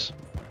horse.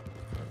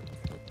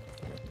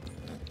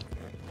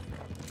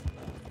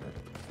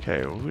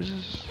 Okay, who's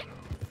this?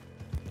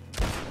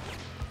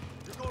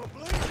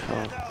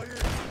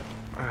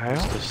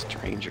 Who's this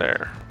stranger?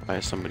 There. Why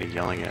is somebody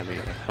yelling at me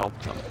to help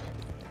them?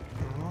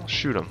 I'll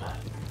shoot him.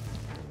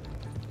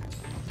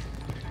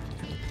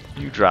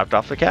 You dropped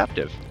off the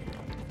captive.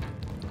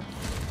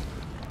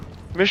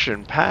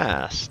 Mission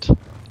passed.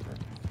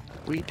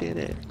 We did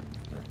it.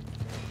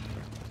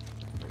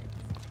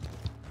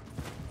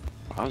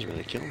 I was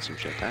really killing some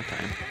shit that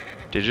time.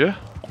 Did you?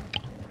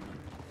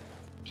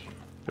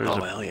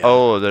 Oh, hell yeah.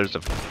 Oh, there's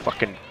a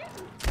fucking.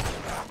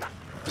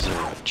 Is there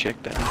a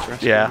chick that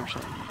interested Yeah. me or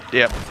something?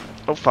 Yep.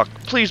 Oh fuck.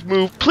 Please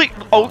move. Please.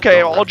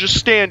 Okay, I'll just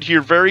stand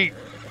here very.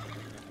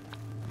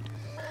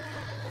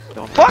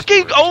 Don't Fucking.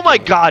 ask for it. Oh my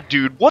god,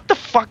 dude. What the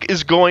fuck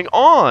is going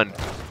on?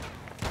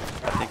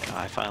 I think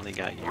I finally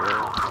got your.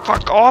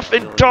 Fuck off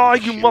and die,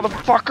 you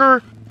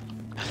motherfucker.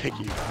 I think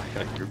you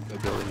got your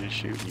ability to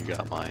shoot and you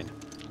got mine.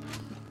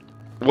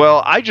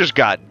 Well, I just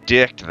got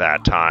dicked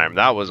that time.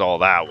 That was all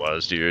that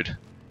was, dude.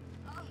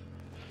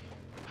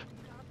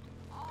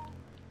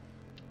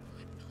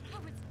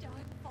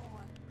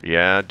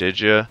 Yeah, did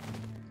you?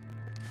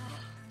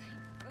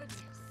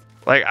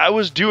 Like, I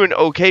was doing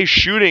okay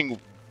shooting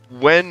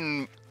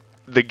when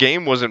the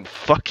game wasn't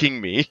fucking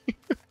me.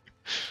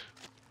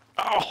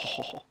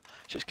 Oh,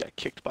 just got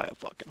kicked by a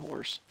fucking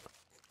horse.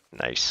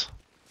 Nice.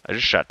 I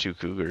just shot 2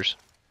 cougars.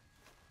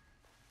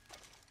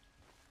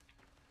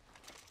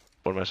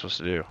 What am I supposed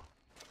to do?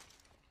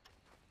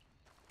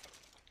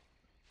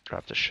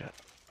 Drop this shit.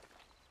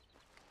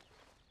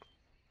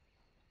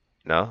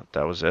 No,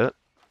 that was it?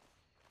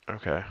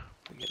 Okay.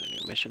 We get a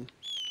new mission.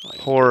 Oh,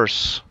 yeah.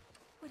 Horse.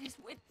 What is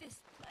with this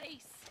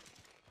place?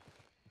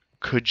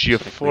 Could you,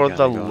 Looks like we for the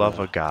gotta go love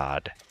to- of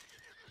God?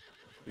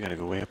 We gotta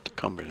go way up to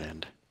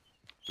Cumberland.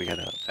 We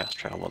gotta fast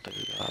travel to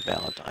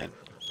Valentine.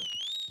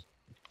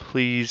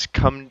 Please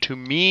come to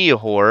me,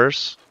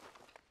 horse.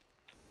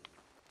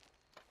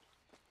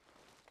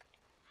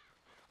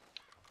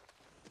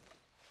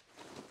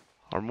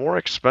 Are more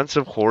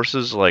expensive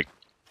horses, like,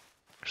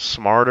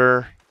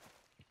 smarter?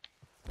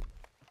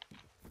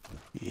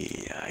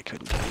 Yeah, I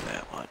couldn't tell you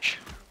that much.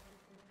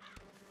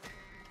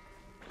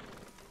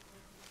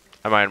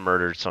 I might have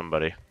murdered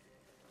somebody.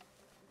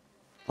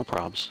 No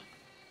probs.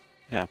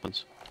 It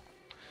happens.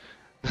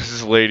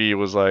 This lady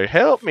was like,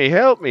 help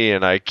me,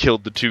 and I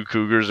killed the 2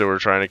 cougars that were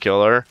trying to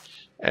kill her,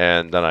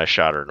 and then I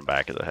shot her in the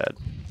back of the head.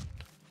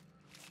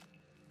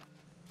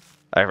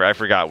 I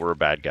forgot we're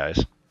bad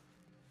guys.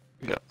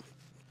 Yep.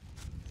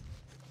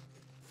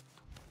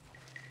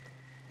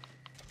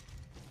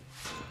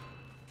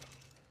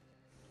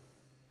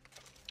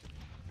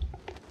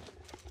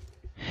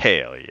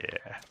 Hell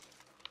yeah.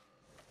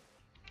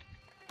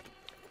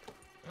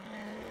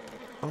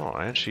 Oh,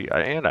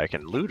 and I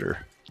can loot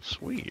her.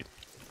 Sweet.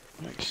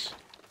 Nice.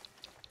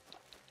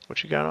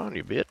 What you got on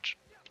you, bitch?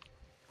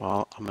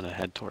 Well, I'm gonna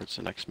head towards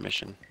the next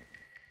mission.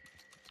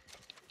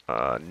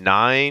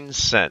 9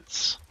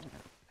 cents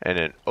and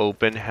an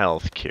open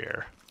health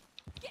care.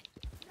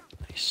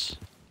 Nice.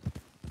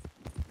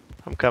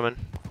 I'm coming.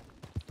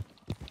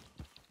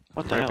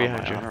 What the Right hell?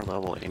 behind My you. honor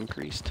level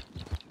increased.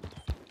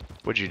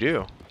 What'd you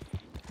do?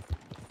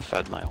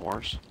 Fed my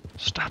horse.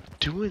 Stop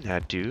doing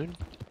that, dude.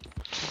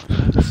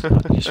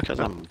 Just because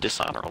I'm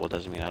dishonorable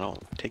doesn't mean I don't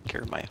take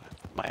care of my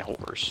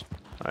horse.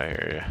 I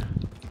hear you.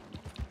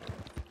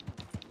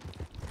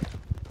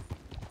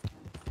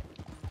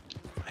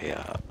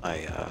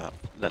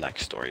 The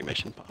next story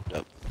mission popped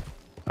up.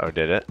 Oh,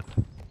 did it?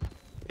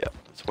 Yep,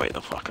 it's way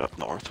the fuck up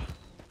north.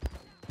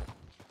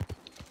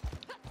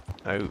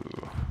 Oh.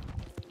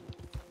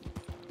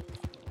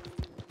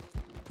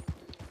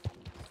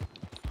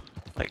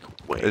 Like,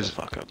 way Is- the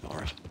fuck up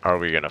north. Are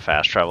we gonna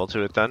fast travel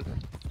to it then?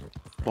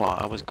 Well,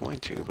 I was going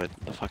to, but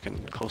the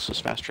fucking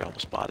closest fast travel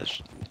spot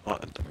is, well,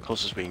 the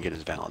closest we can get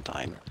is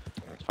Valentine,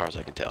 as far as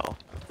I can tell.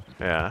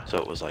 Yeah. So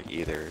it was like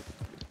either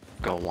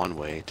go one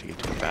way to get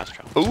to a fast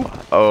travel Ooh.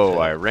 spot. Oh, to,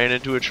 I ran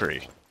into a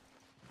tree.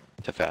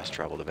 to fast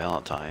travel to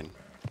Valentine.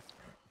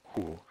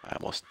 Ooh, I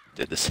almost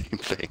did the same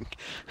thing.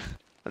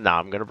 Now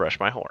I'm gonna brush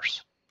my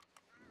horse.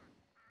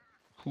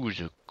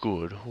 Who's a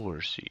good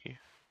horsey?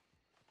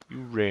 You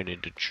ran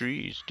into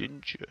trees,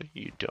 didn't you,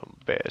 you dumb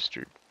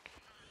bastard?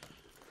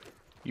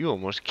 You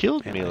almost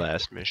killed me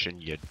last mission,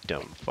 you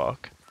dumb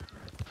fuck.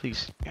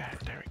 Please, yeah,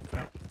 there we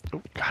go.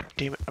 Oh, god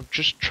damn it, I'm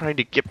just trying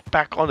to get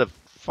back on the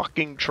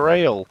fucking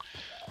trail.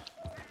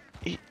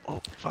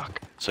 Oh, fuck.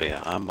 So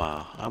yeah, I'm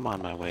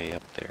on my way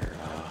up there,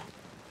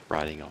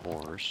 riding a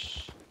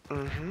horse.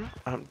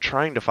 I'm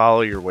trying to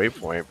follow your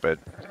waypoint, but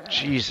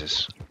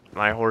Jesus,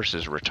 my horse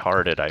is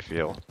retarded, I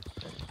feel.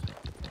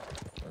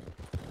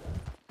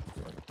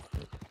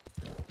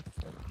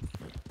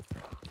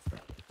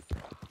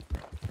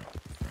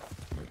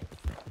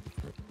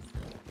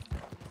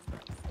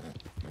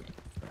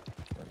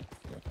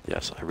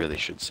 Yes, I really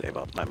should save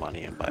up my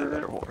money and buy a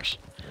better horse.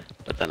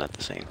 But then at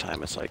the same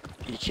time, it's like,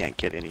 you can't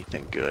get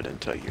anything good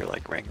until you're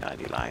like rank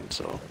 99,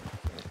 so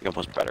you're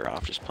almost better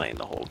off just playing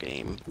the whole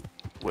game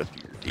with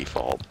your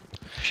default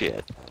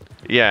shit.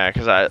 Yeah,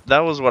 because that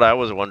was what I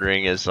was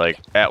wondering is, like,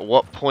 at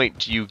what point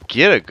do you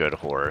get a good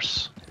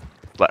horse?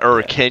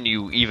 Or can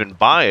you even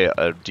buy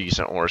a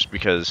decent horse?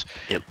 Because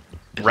It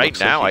right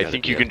looks like now, you I gotta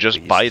think be you at can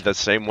just buy least- the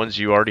same ones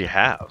you already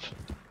have.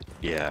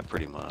 Yeah,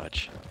 pretty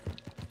much.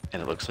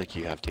 And it looks like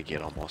you have to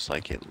get almost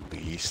like at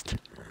least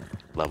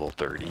level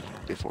 30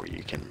 before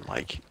you can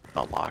like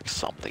unlock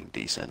something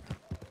decent.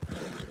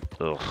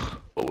 Ugh.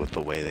 But with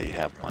the way that you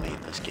have money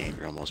in this game,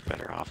 you're almost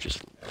better off just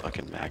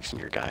fucking maxing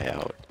your guy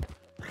out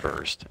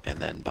first and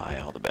then buy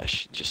all the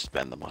best. Just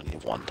spend the money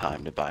one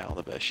time to buy all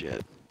the best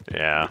shit.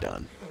 Yeah. Be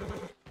done.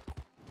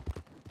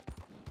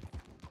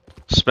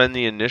 Spend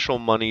the initial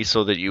money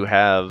so that you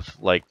have,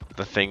 like,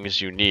 the things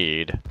you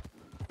need,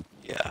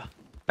 Yeah.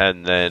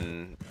 and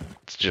then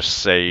just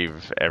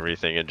save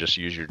everything and just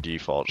use your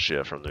default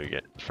shit from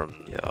the from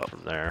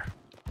there.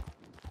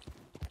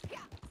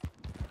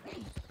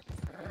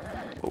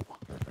 Oh.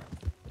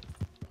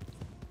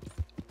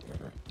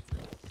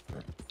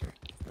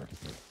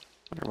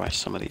 Wonder why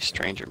some of these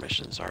stranger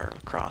missions are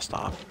crossed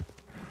off.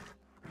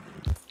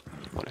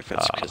 Wonder if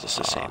it's because it's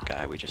the same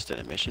guy we just did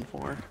a mission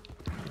for.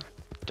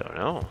 Don't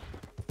know.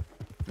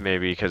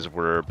 Maybe because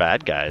we're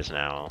bad guys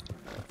now.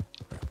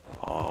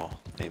 Oh,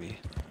 maybe.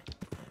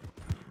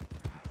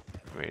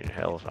 I mean,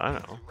 hell if I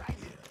know. Right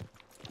here.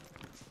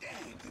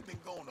 Dang, you've been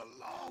going a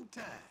long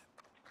time.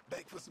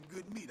 Back for some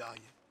good meat, are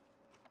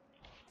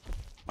you?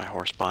 My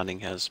horse bonding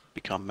has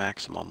become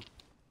maximum.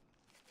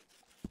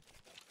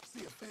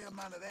 See a fair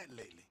amount of that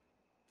lately.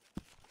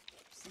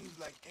 Seems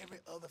like every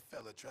other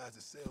fella tries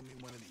to sell me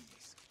one of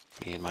these.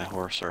 Me and my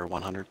horse are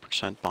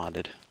 100%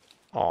 bonded.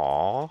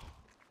 Aww.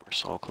 We're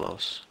so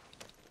close.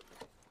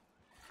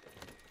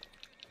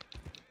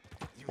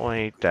 Well,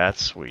 ain't that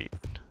sweet.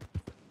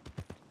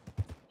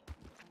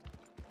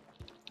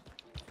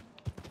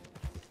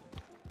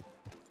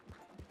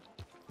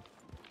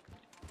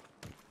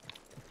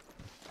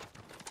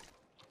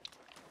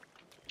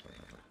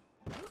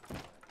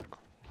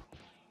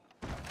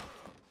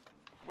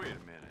 Wait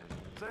a minute.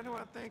 Is that who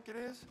I think it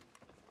is?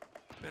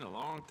 Been a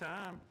long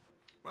time.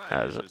 Well,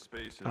 Has I it? use this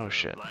space as Oh, a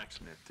shit.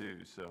 blacksmith too,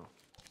 so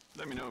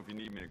let me know if you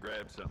need me to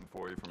grab something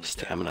for you from the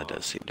Stamina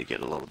does seem to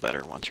get a little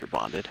better once you're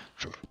bonded.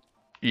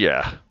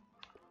 Yeah.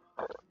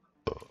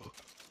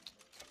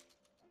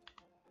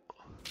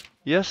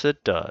 Yes,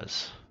 it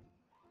does.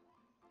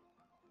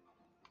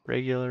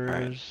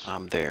 Regulars. Alright,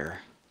 I'm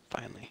there,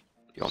 finally.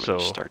 You want me to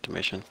So- start the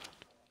mission?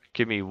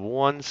 Give me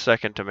 1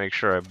 second to make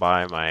sure I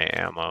buy my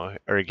ammo,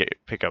 or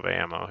pick up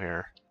ammo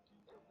here.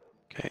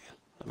 Okay,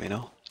 let me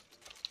know.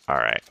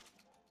 Alright.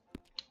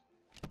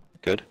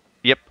 Good?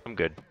 Yep, I'm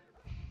good.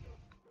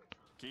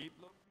 Keep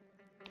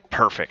looking.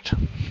 Perfect.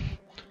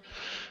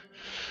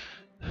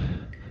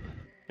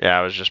 Yeah,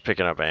 I was just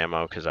picking up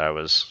ammo because I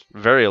was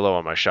very low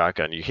on my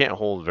shotgun. You can't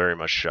hold very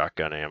much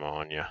shotgun ammo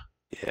on you.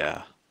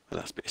 Yeah, and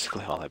that's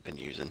basically all I've been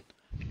using.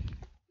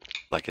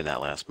 Like in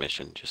that last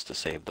mission, just to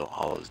save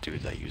all those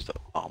dudes, I used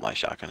all my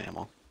shotgun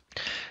ammo.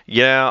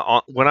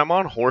 Yeah, when I'm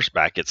on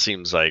horseback, it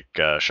seems like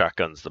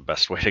shotgun's the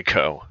best way to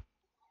go.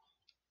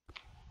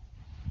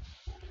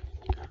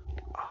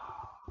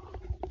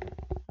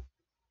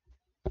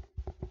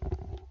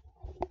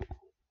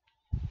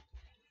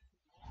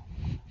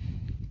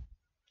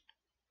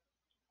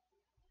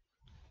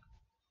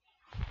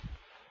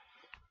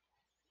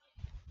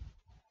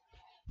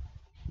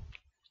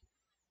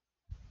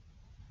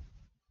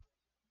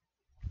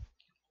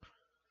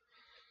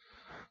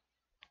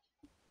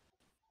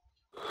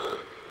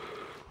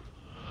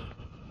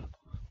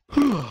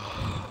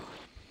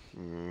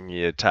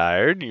 You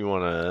tired? You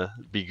want to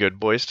be good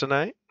boys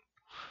tonight?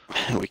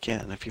 We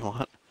can if you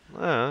want.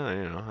 I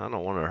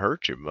don't want to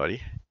hurt you,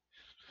 buddy.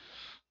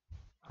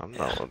 I'm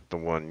not the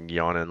one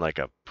yawning like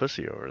a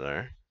pussy over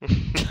there.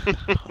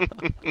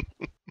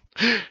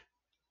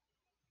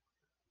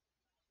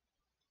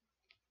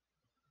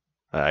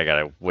 I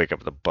gotta wake up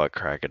at the butt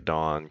crack of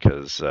dawn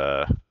because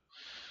I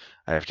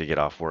have to get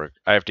off work.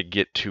 I have to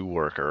get to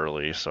work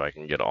early so I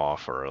can get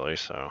off early.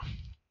 So.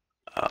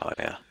 Oh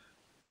yeah.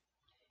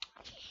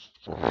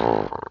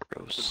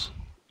 Gross.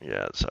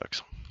 Yeah, it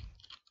sucks.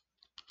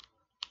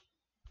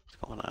 What's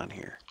going on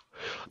here?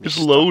 Just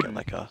load.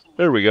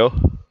 There we go.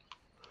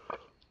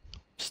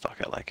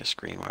 Stuck at like a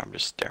screen where I'm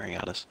just staring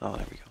at us. Oh,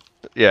 there we go.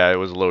 Yeah, it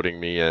was loading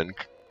me in.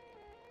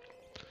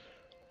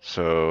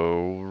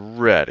 So,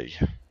 ready.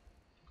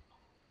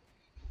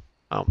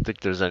 I don't think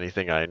there's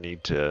anything I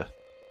need to,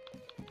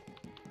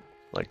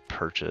 like,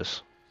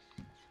 purchase.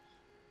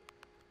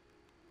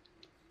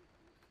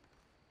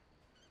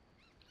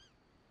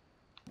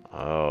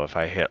 Oh, if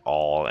I hit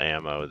all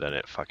ammo, then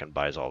it fucking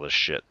buys all the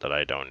shit that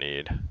I don't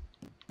need.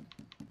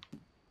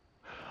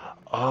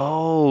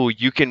 Oh,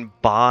 you can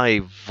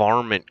buy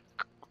varmint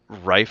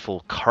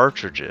rifle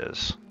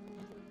cartridges.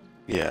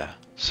 Yeah.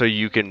 So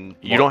you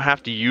don't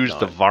have to use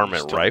the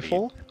varmint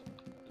rifle?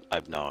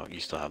 No, you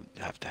still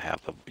have to have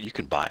you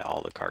can buy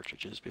all the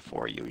cartridges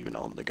before you even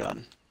own the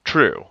gun.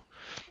 True.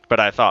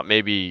 But I thought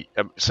maybe,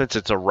 since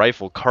it's a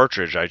rifle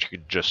cartridge, I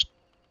could just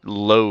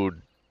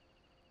load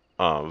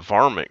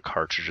varmint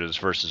cartridges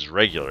versus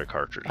regular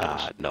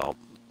cartridges. No.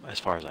 As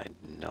far as I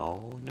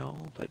know, no,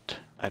 but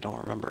I don't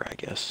remember, I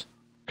guess.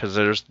 Because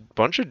there's a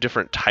bunch of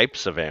different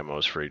types of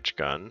ammos for each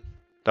gun.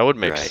 That would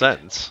make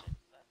sense.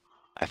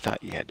 I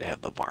thought you had to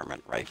have the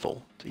varmint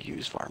rifle to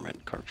use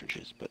varmint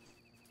cartridges, but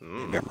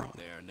maybe I'm wrong.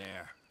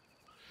 There.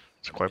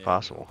 It's quite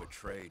possible.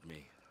 Betrayed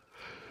me.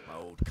 My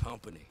old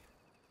company.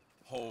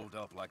 Holed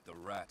up like the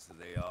rats that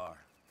they are.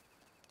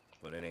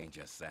 But it ain't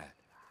just that.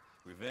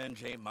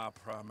 Revenge ain't my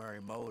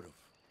primary motive.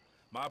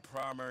 My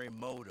primary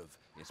motive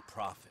is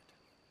profit.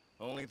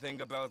 Only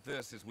thing about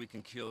this is we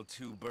can kill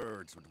two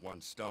birds with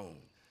one stone.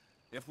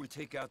 If we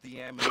take out the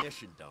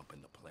ammunition dump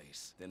in the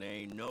place, then there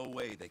ain't no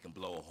way they can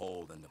blow a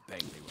hole in the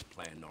bank they were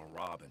planning on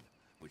robbing,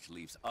 which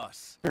leaves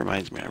us. It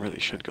reminds me, I really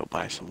should go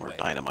buy some more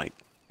dynamite.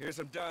 Here's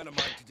some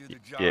dynamite to do the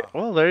job. Yeah,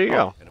 well, there you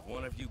go. And if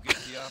one of you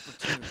gets the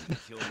opportunity to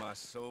kill my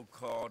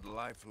so-called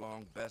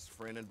lifelong best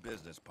friend and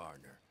business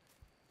partner,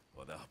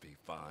 well, that'll be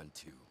fine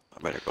too. I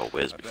better go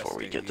whiz before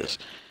we get this.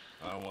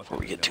 Before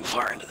we get too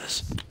far into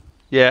this.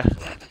 Yeah,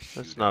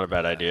 that's not a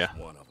bad idea.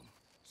 One of them.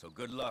 So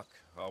good luck.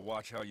 I'll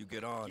watch how you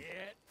get on.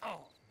 Get on.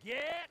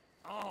 Get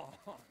on.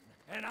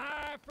 An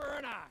eye for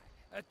an eye.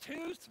 A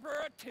tooth for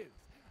a tooth.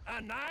 A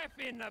knife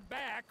in the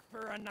back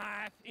for a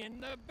knife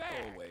in the back.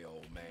 Go away,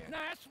 old man.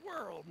 Nice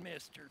world,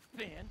 Mr.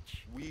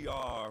 Finch. We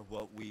are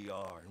what we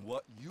are, and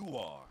what you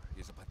are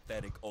is a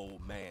pathetic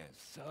old man.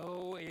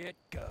 So it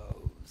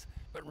goes.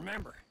 But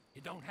remember,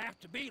 you don't have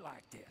to be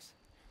like this.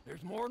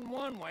 There's more than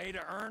one way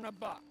to earn a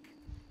buck.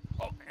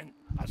 Oh, and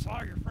I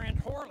saw your friend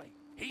Horley.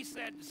 He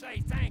said to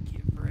say thank you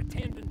for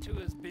attending to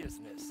his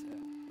business.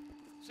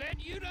 Said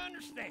you'd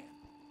understand.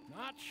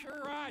 Not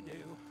sure I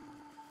do.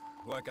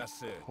 Like I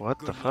said. What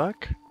the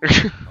fuck?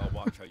 I'll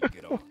watch how you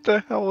get on. What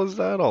the hell was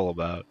that all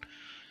about?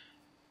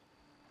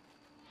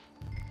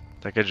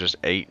 That guy just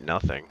ate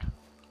nothing.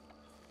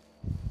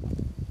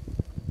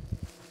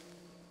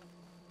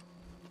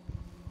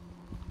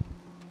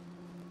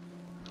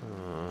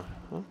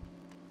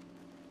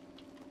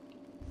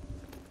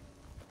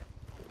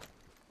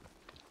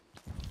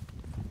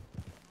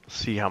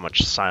 See how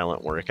much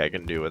silent work I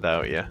can do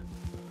without you.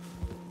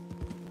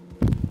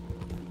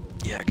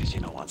 Yeah, because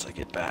you know, once I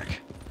get back,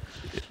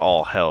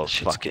 all hell's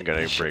fucking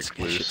gonna break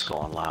loose. Shit's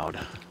going loud.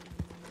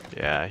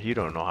 Yeah, you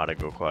don't know how to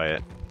go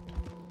quiet.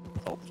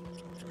 Oh.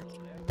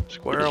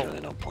 Squirrel. There's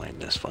really no point in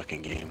this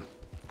fucking game.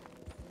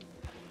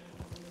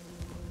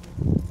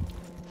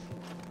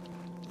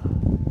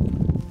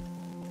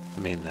 I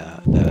mean,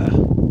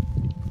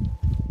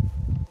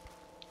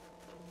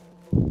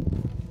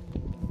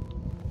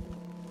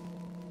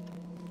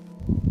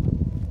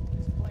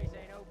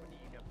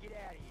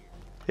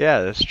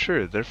 Yeah, that's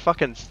true.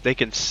 They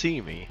can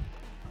see me.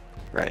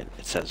 Right,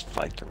 it says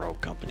fight the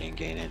rogue company and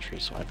gain entry,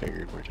 so I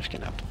figured we're just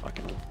gonna have to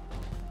fucking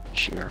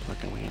shoot our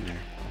fucking way in there.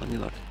 Let me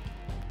look.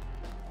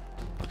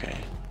 Okay.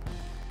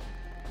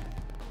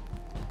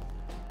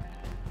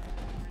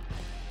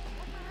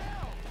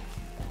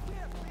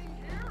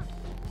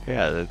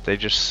 Yeah, they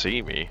just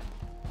see me.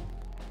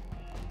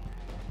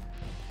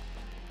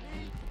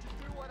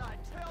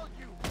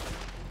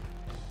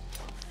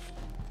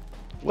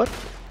 What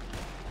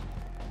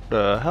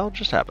the hell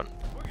just happened?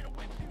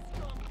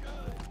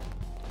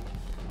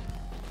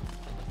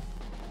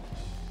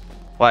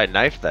 Why, I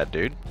knifed that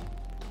dude.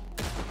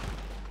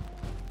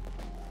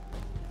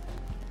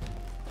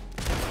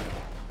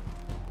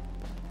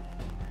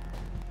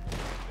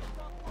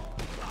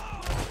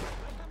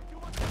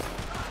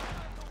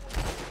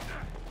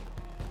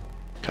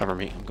 Cover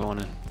me, I'm going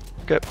in.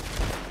 Okay.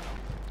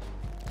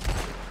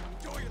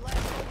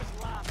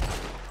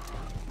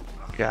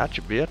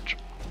 Gotcha, bitch.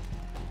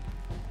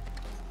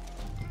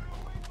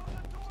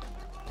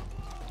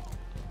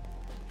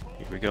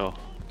 Here we go.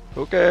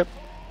 Okay.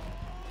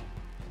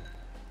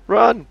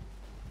 Run!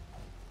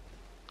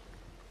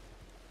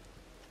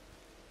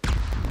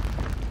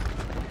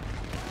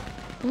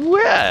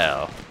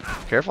 Well,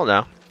 careful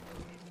now.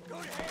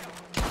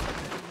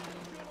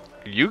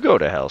 You go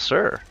to hell,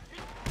 sir.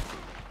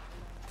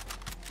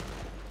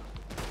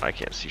 I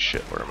can't see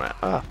shit where I'm at.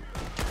 Ah.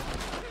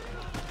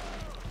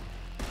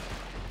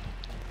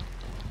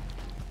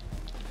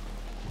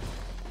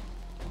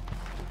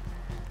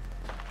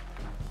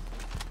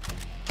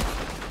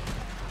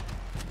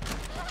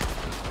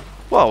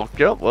 Well,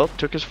 yeah, well,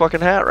 took his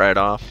fucking hat right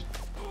off.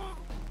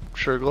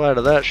 Sure glad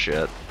of that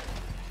shit.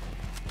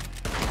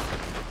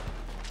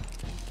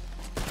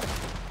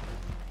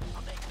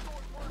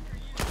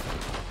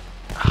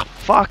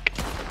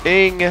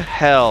 Fucking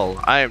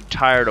hell. I am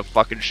tired of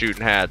fucking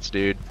shooting hats,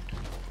 dude.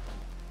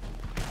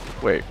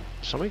 Wait,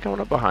 somebody coming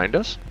up behind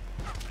us?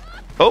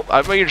 Oh,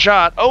 I'm being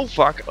shot. Oh,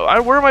 fuck.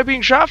 Where am I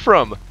being shot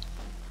from?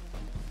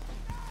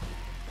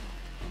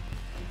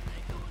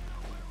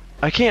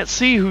 I can't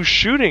see who's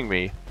shooting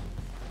me.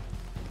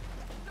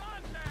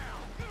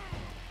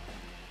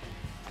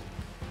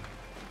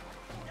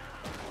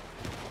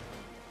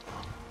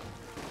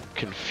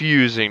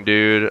 Confusing,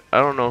 dude.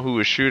 I don't know who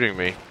was shooting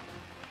me.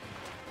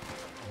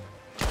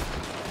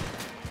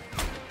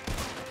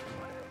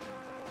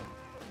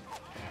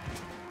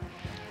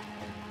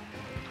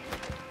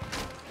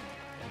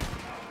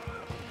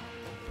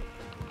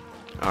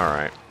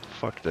 Alright.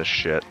 Fuck this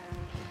shit.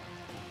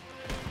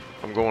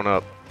 I'm going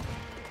up.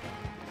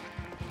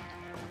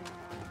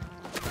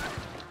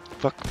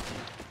 Fuck.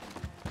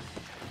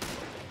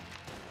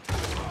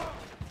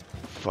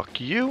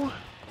 Fuck you.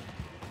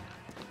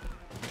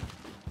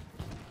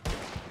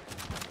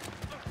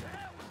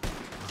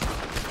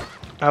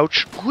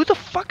 Ouch. Who the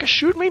fuck is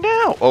shooting me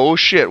now? Oh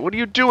shit, what are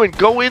you doing?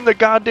 Go in the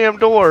goddamn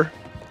door.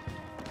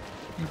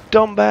 You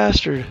dumb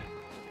bastard.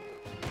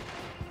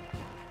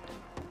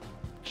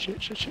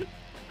 Shit, shit, shit.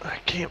 I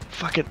can't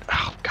fucking...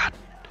 Oh, God.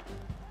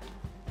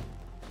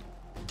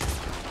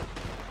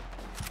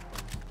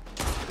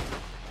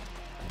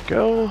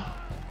 Go.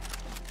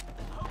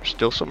 There's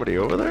still somebody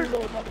over there?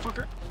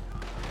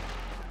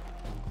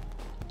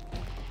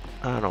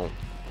 I don't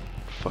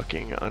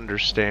fucking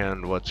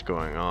understand what's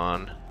going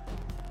on.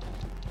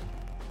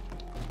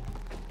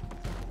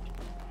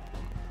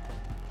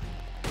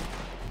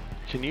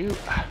 Can you...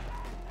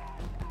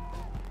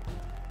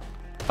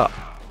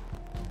 Oh.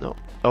 No.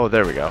 Oh,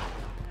 there we go.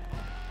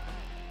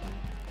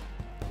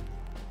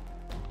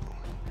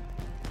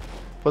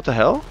 What the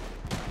hell?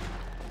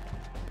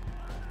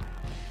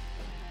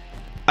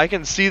 I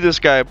can see this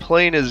guy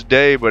plain as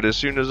day, but as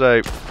soon as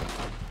I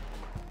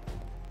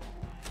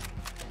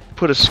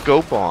put a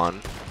scope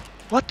on...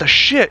 What the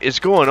shit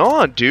is going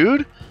on,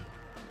 dude?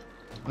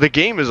 The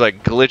game is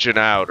like glitching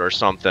out or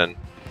something.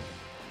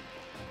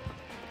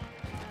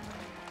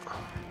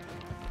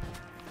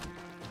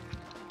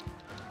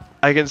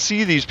 I can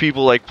see these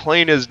people like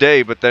plain as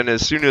day, but then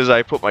as soon as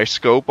I put my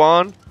scope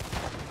on,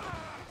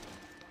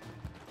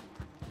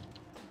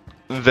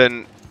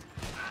 then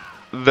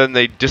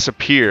they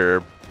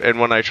disappear. And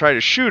when I try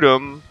to shoot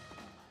them,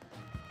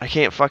 I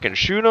can't fucking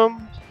shoot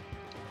them.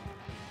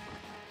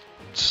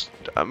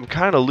 I'm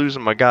kind of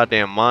losing my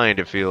goddamn mind,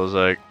 it feels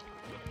like.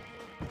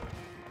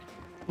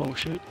 Oh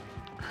shit.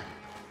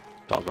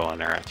 I'll go in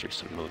there after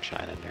some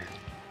moonshine in there.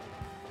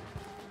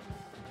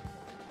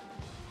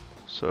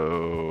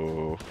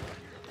 So...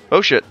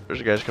 Oh shit, there's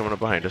a guy's coming up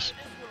behind us.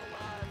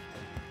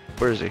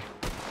 Where is he?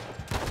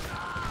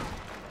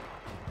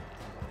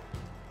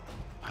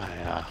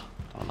 I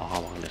don't know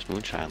how long this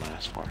moonshine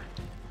lasts for.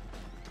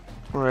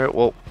 Alright,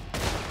 well...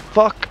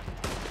 Fuck!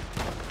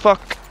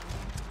 Fuck!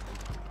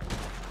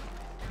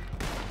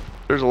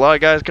 There's a lot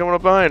of guys coming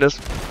up behind us.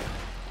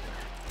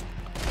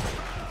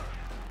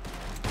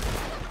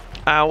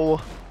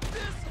 Ow!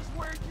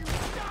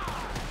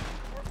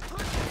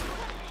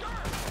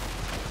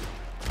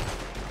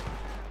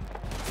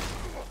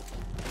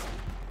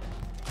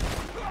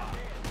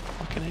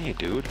 Fucking hey,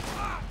 dude.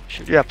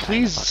 Shoot Yeah, me right in the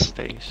please.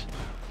 fucking face.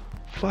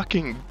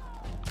 Fucking...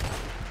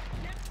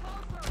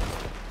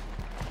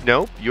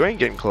 Nope, you ain't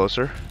getting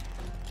closer.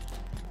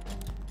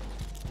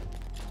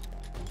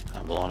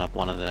 I'm blowing up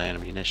one of the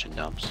ammunition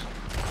dumps.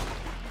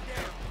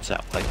 What's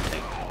that light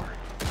thing for?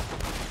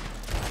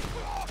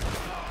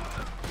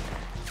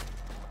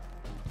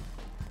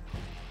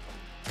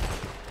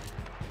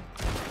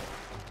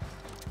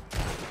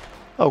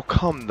 Oh,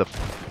 come the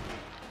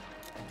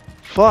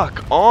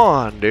fuck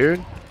on,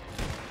 dude.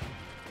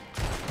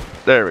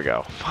 There we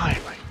go.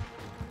 Finally.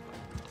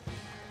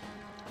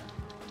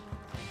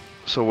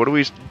 So what are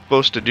we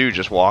supposed to do?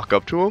 Just walk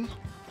up to him?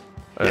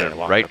 Yeah,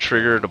 walk right up to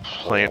trigger him, to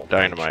plant hold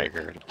right dynamite.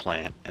 trigger to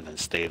plant, and then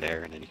stay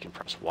there, and then you can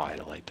press Y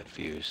to light the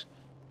fuse.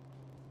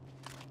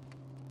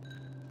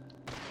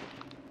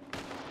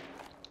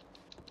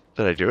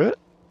 Did I do it?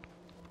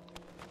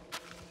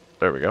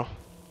 There we go.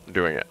 I'm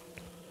doing it.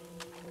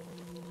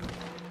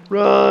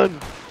 Run!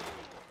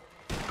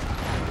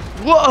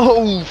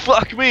 Whoa!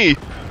 Fuck me!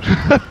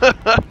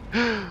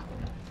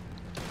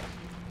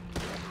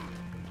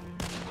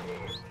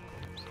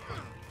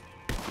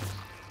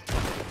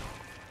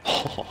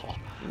 Oh,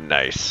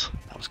 Nice.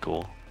 that was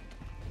cool.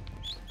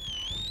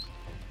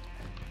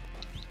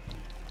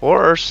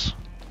 Horse!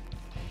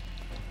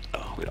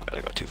 Oh, we don't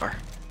gotta go too far.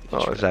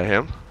 Oh, is that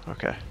him?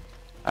 Okay.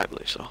 I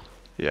believe so.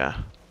 Yeah.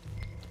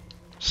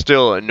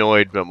 Still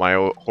annoyed, but my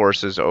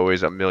horse is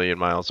always a million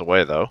miles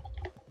away, though.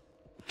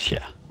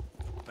 Yeah.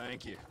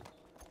 Thank you.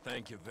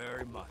 Thank you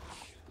very much.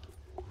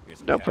 Get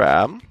some No cash to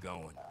problem. keep you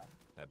going.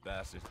 That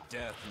bastard's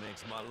death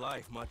makes my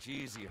life much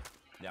easier.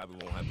 Now we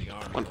won't have the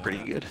army Went going pretty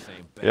after good. the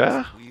same Yeah?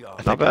 bastard we are. I Not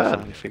think I bad.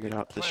 finally figured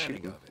out the Planning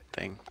shooting of it.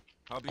 thing.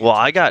 I'll be in Well,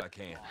 I touch if got- I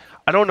can.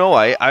 I don't know,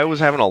 I was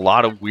having a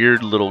lot of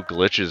weird little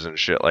glitches and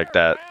shit like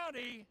that.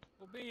 Bounty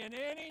will be in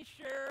any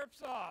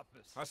sheriff's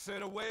office. I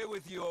said away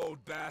with you,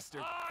 old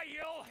bastard. Ah,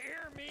 you'll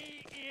hear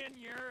me in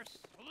your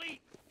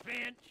sleep,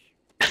 Finch.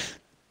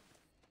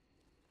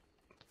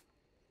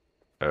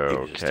 He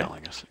was just Okay.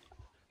 telling us.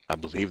 I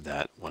believe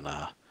that when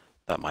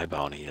that my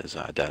bounty is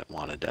dead,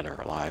 wanted dead or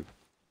alive.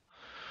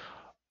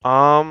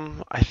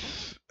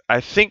 I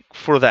think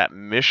for that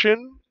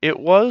mission it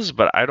was,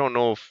 but I don't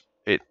know if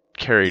it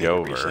carried Yeah, it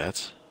over.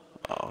 resets.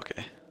 Oh,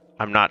 okay.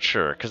 I'm not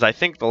sure, because I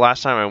think the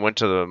last time I went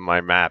to my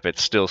map, it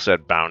still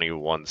said bounty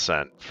 1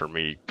 cent for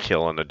me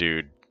killing a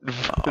dude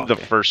Oh, the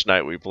okay. first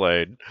night we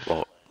played.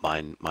 Well,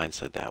 mine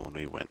said that when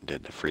we went and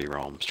did the free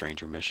roam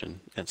stranger mission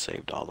and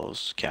saved all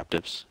those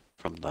captives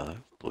from the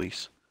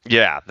police.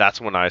 Yeah, that's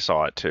when I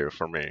saw it too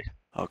for me,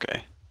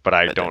 Okay, but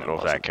I But then don't it know if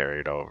that wasn't.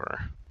 carried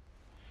over.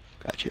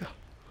 gotcha.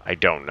 I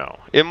don't know.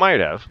 It might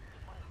have.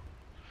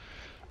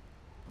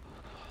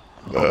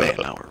 Oh man,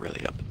 now we're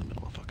really up in the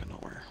middle of fucking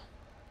nowhere.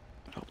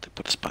 I hope they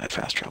put a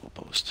fast travel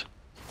post.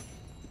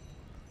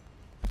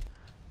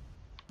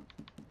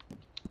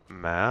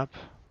 Map.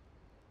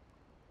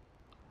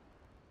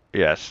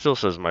 Yeah, it still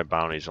says my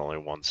bounty's only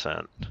 1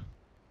 cent.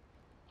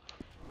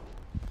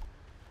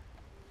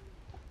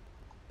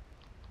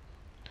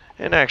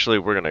 And actually,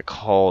 we're going to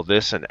call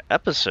this an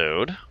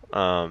episode.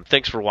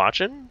 Thanks for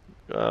watching.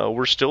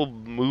 We're still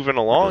moving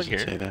along Does it here.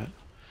 say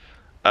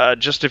that?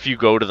 Just if you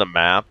go to the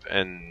map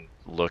and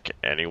look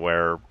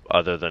anywhere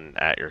other than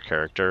at your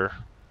character,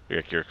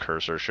 like your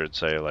cursor should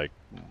say, like,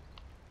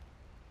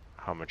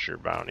 how much your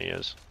bounty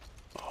is.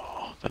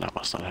 Oh, then I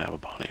must not have a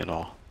bounty at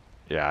all.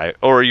 Yeah,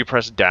 or you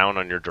press down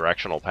on your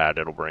directional pad,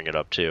 it'll bring it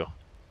up too.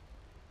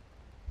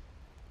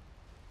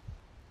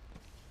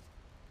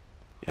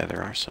 Yeah,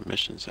 there are some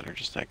missions that are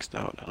just X'd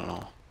out. I don't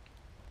know.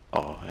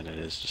 Oh, and it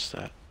is just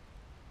that.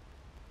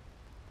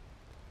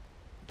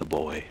 The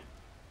boy.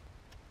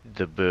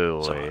 The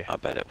boy. So I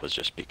bet it was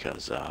just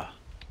because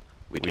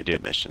we did the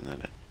mission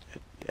and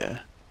yeah.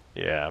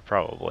 Yeah,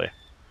 probably.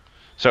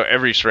 So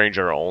every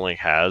stranger only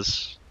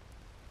has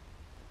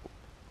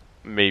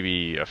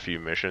maybe a few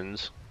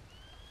missions.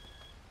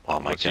 Well,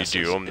 my Once you guess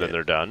do is them, then it-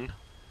 they're done.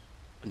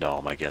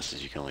 No, my guess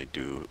is you can only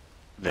do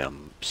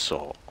them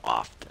so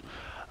often.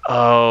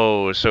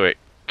 Oh, so it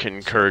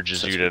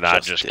encourages since you we to not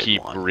just just did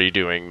keep one.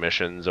 redoing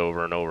missions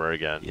over and over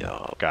again.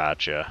 Yeah.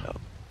 Gotcha.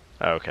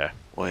 Yep. Okay.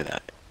 Boy,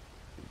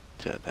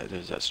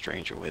 there's that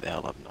stranger way the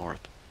hell up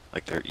north.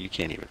 Like there, you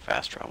can't even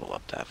fast travel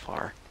up that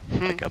far.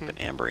 Like up in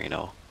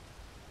Amberino.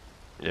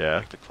 Yeah.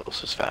 Like the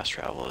closest fast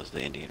travel is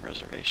the Indian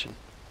Reservation.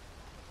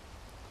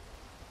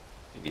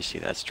 And you see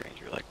that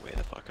stranger like way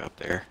the fuck up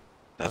there.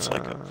 That's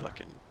like a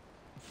fucking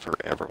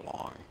forever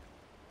long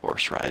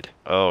horse ride.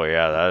 Oh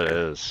yeah, that Okay.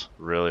 is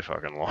really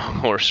fucking long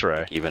horse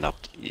ride. Even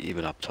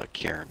up to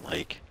Cairn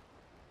Lake,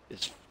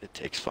 it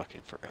takes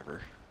fucking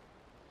forever.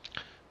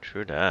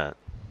 True that.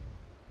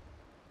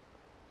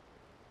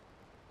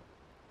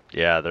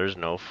 Yeah, there's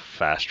no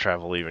fast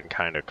travel even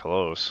kind of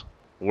close.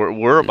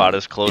 We're about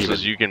as close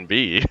as Even- you can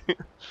be.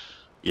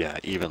 Yeah,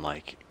 even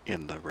like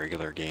in the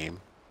regular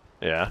game.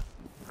 Yeah.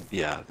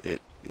 Yeah,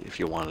 if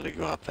you wanted to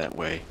go up that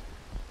way,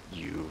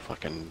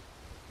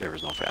 there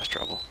was no fast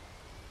travel.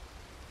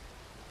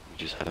 You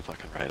just had to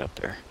fucking ride up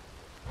there.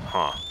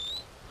 Huh.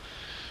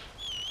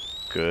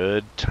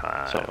 Good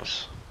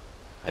times.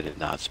 I did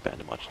not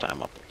spend much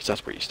time up there, because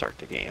that's where you start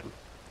the game.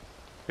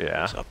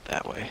 Yeah. It's up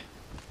that way.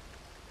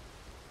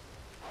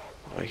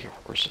 Oh, I hear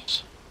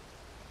horses.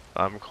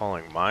 I'm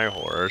calling my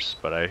horse,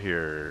 but I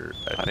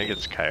think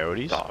it's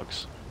coyotes.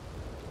 Dogs.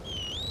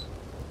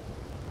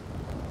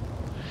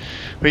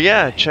 But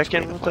yeah, Hey, check it's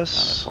way in the with fuck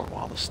us. Down at Fort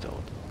Wallace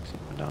still. What's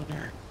going down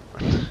there?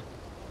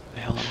 The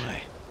hell am I?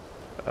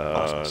 In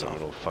the South.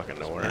 middle of fucking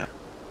Doesn't nowhere. matter.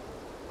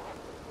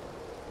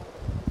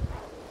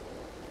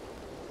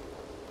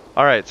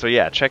 All right, so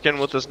yeah, check in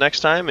with us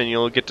next time, and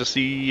you'll get to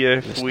see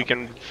if we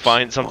can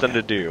find something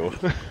to do.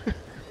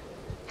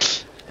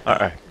 All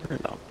right.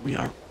 No, we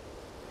are.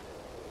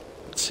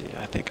 Let's see.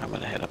 I think I'm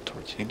gonna head up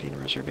towards the Indian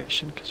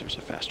Reservation because there's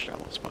a fast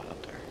travel spot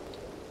up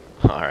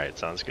there. All right,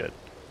 sounds good.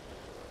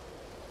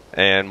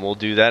 And we'll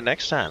do that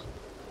next time.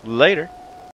 Later.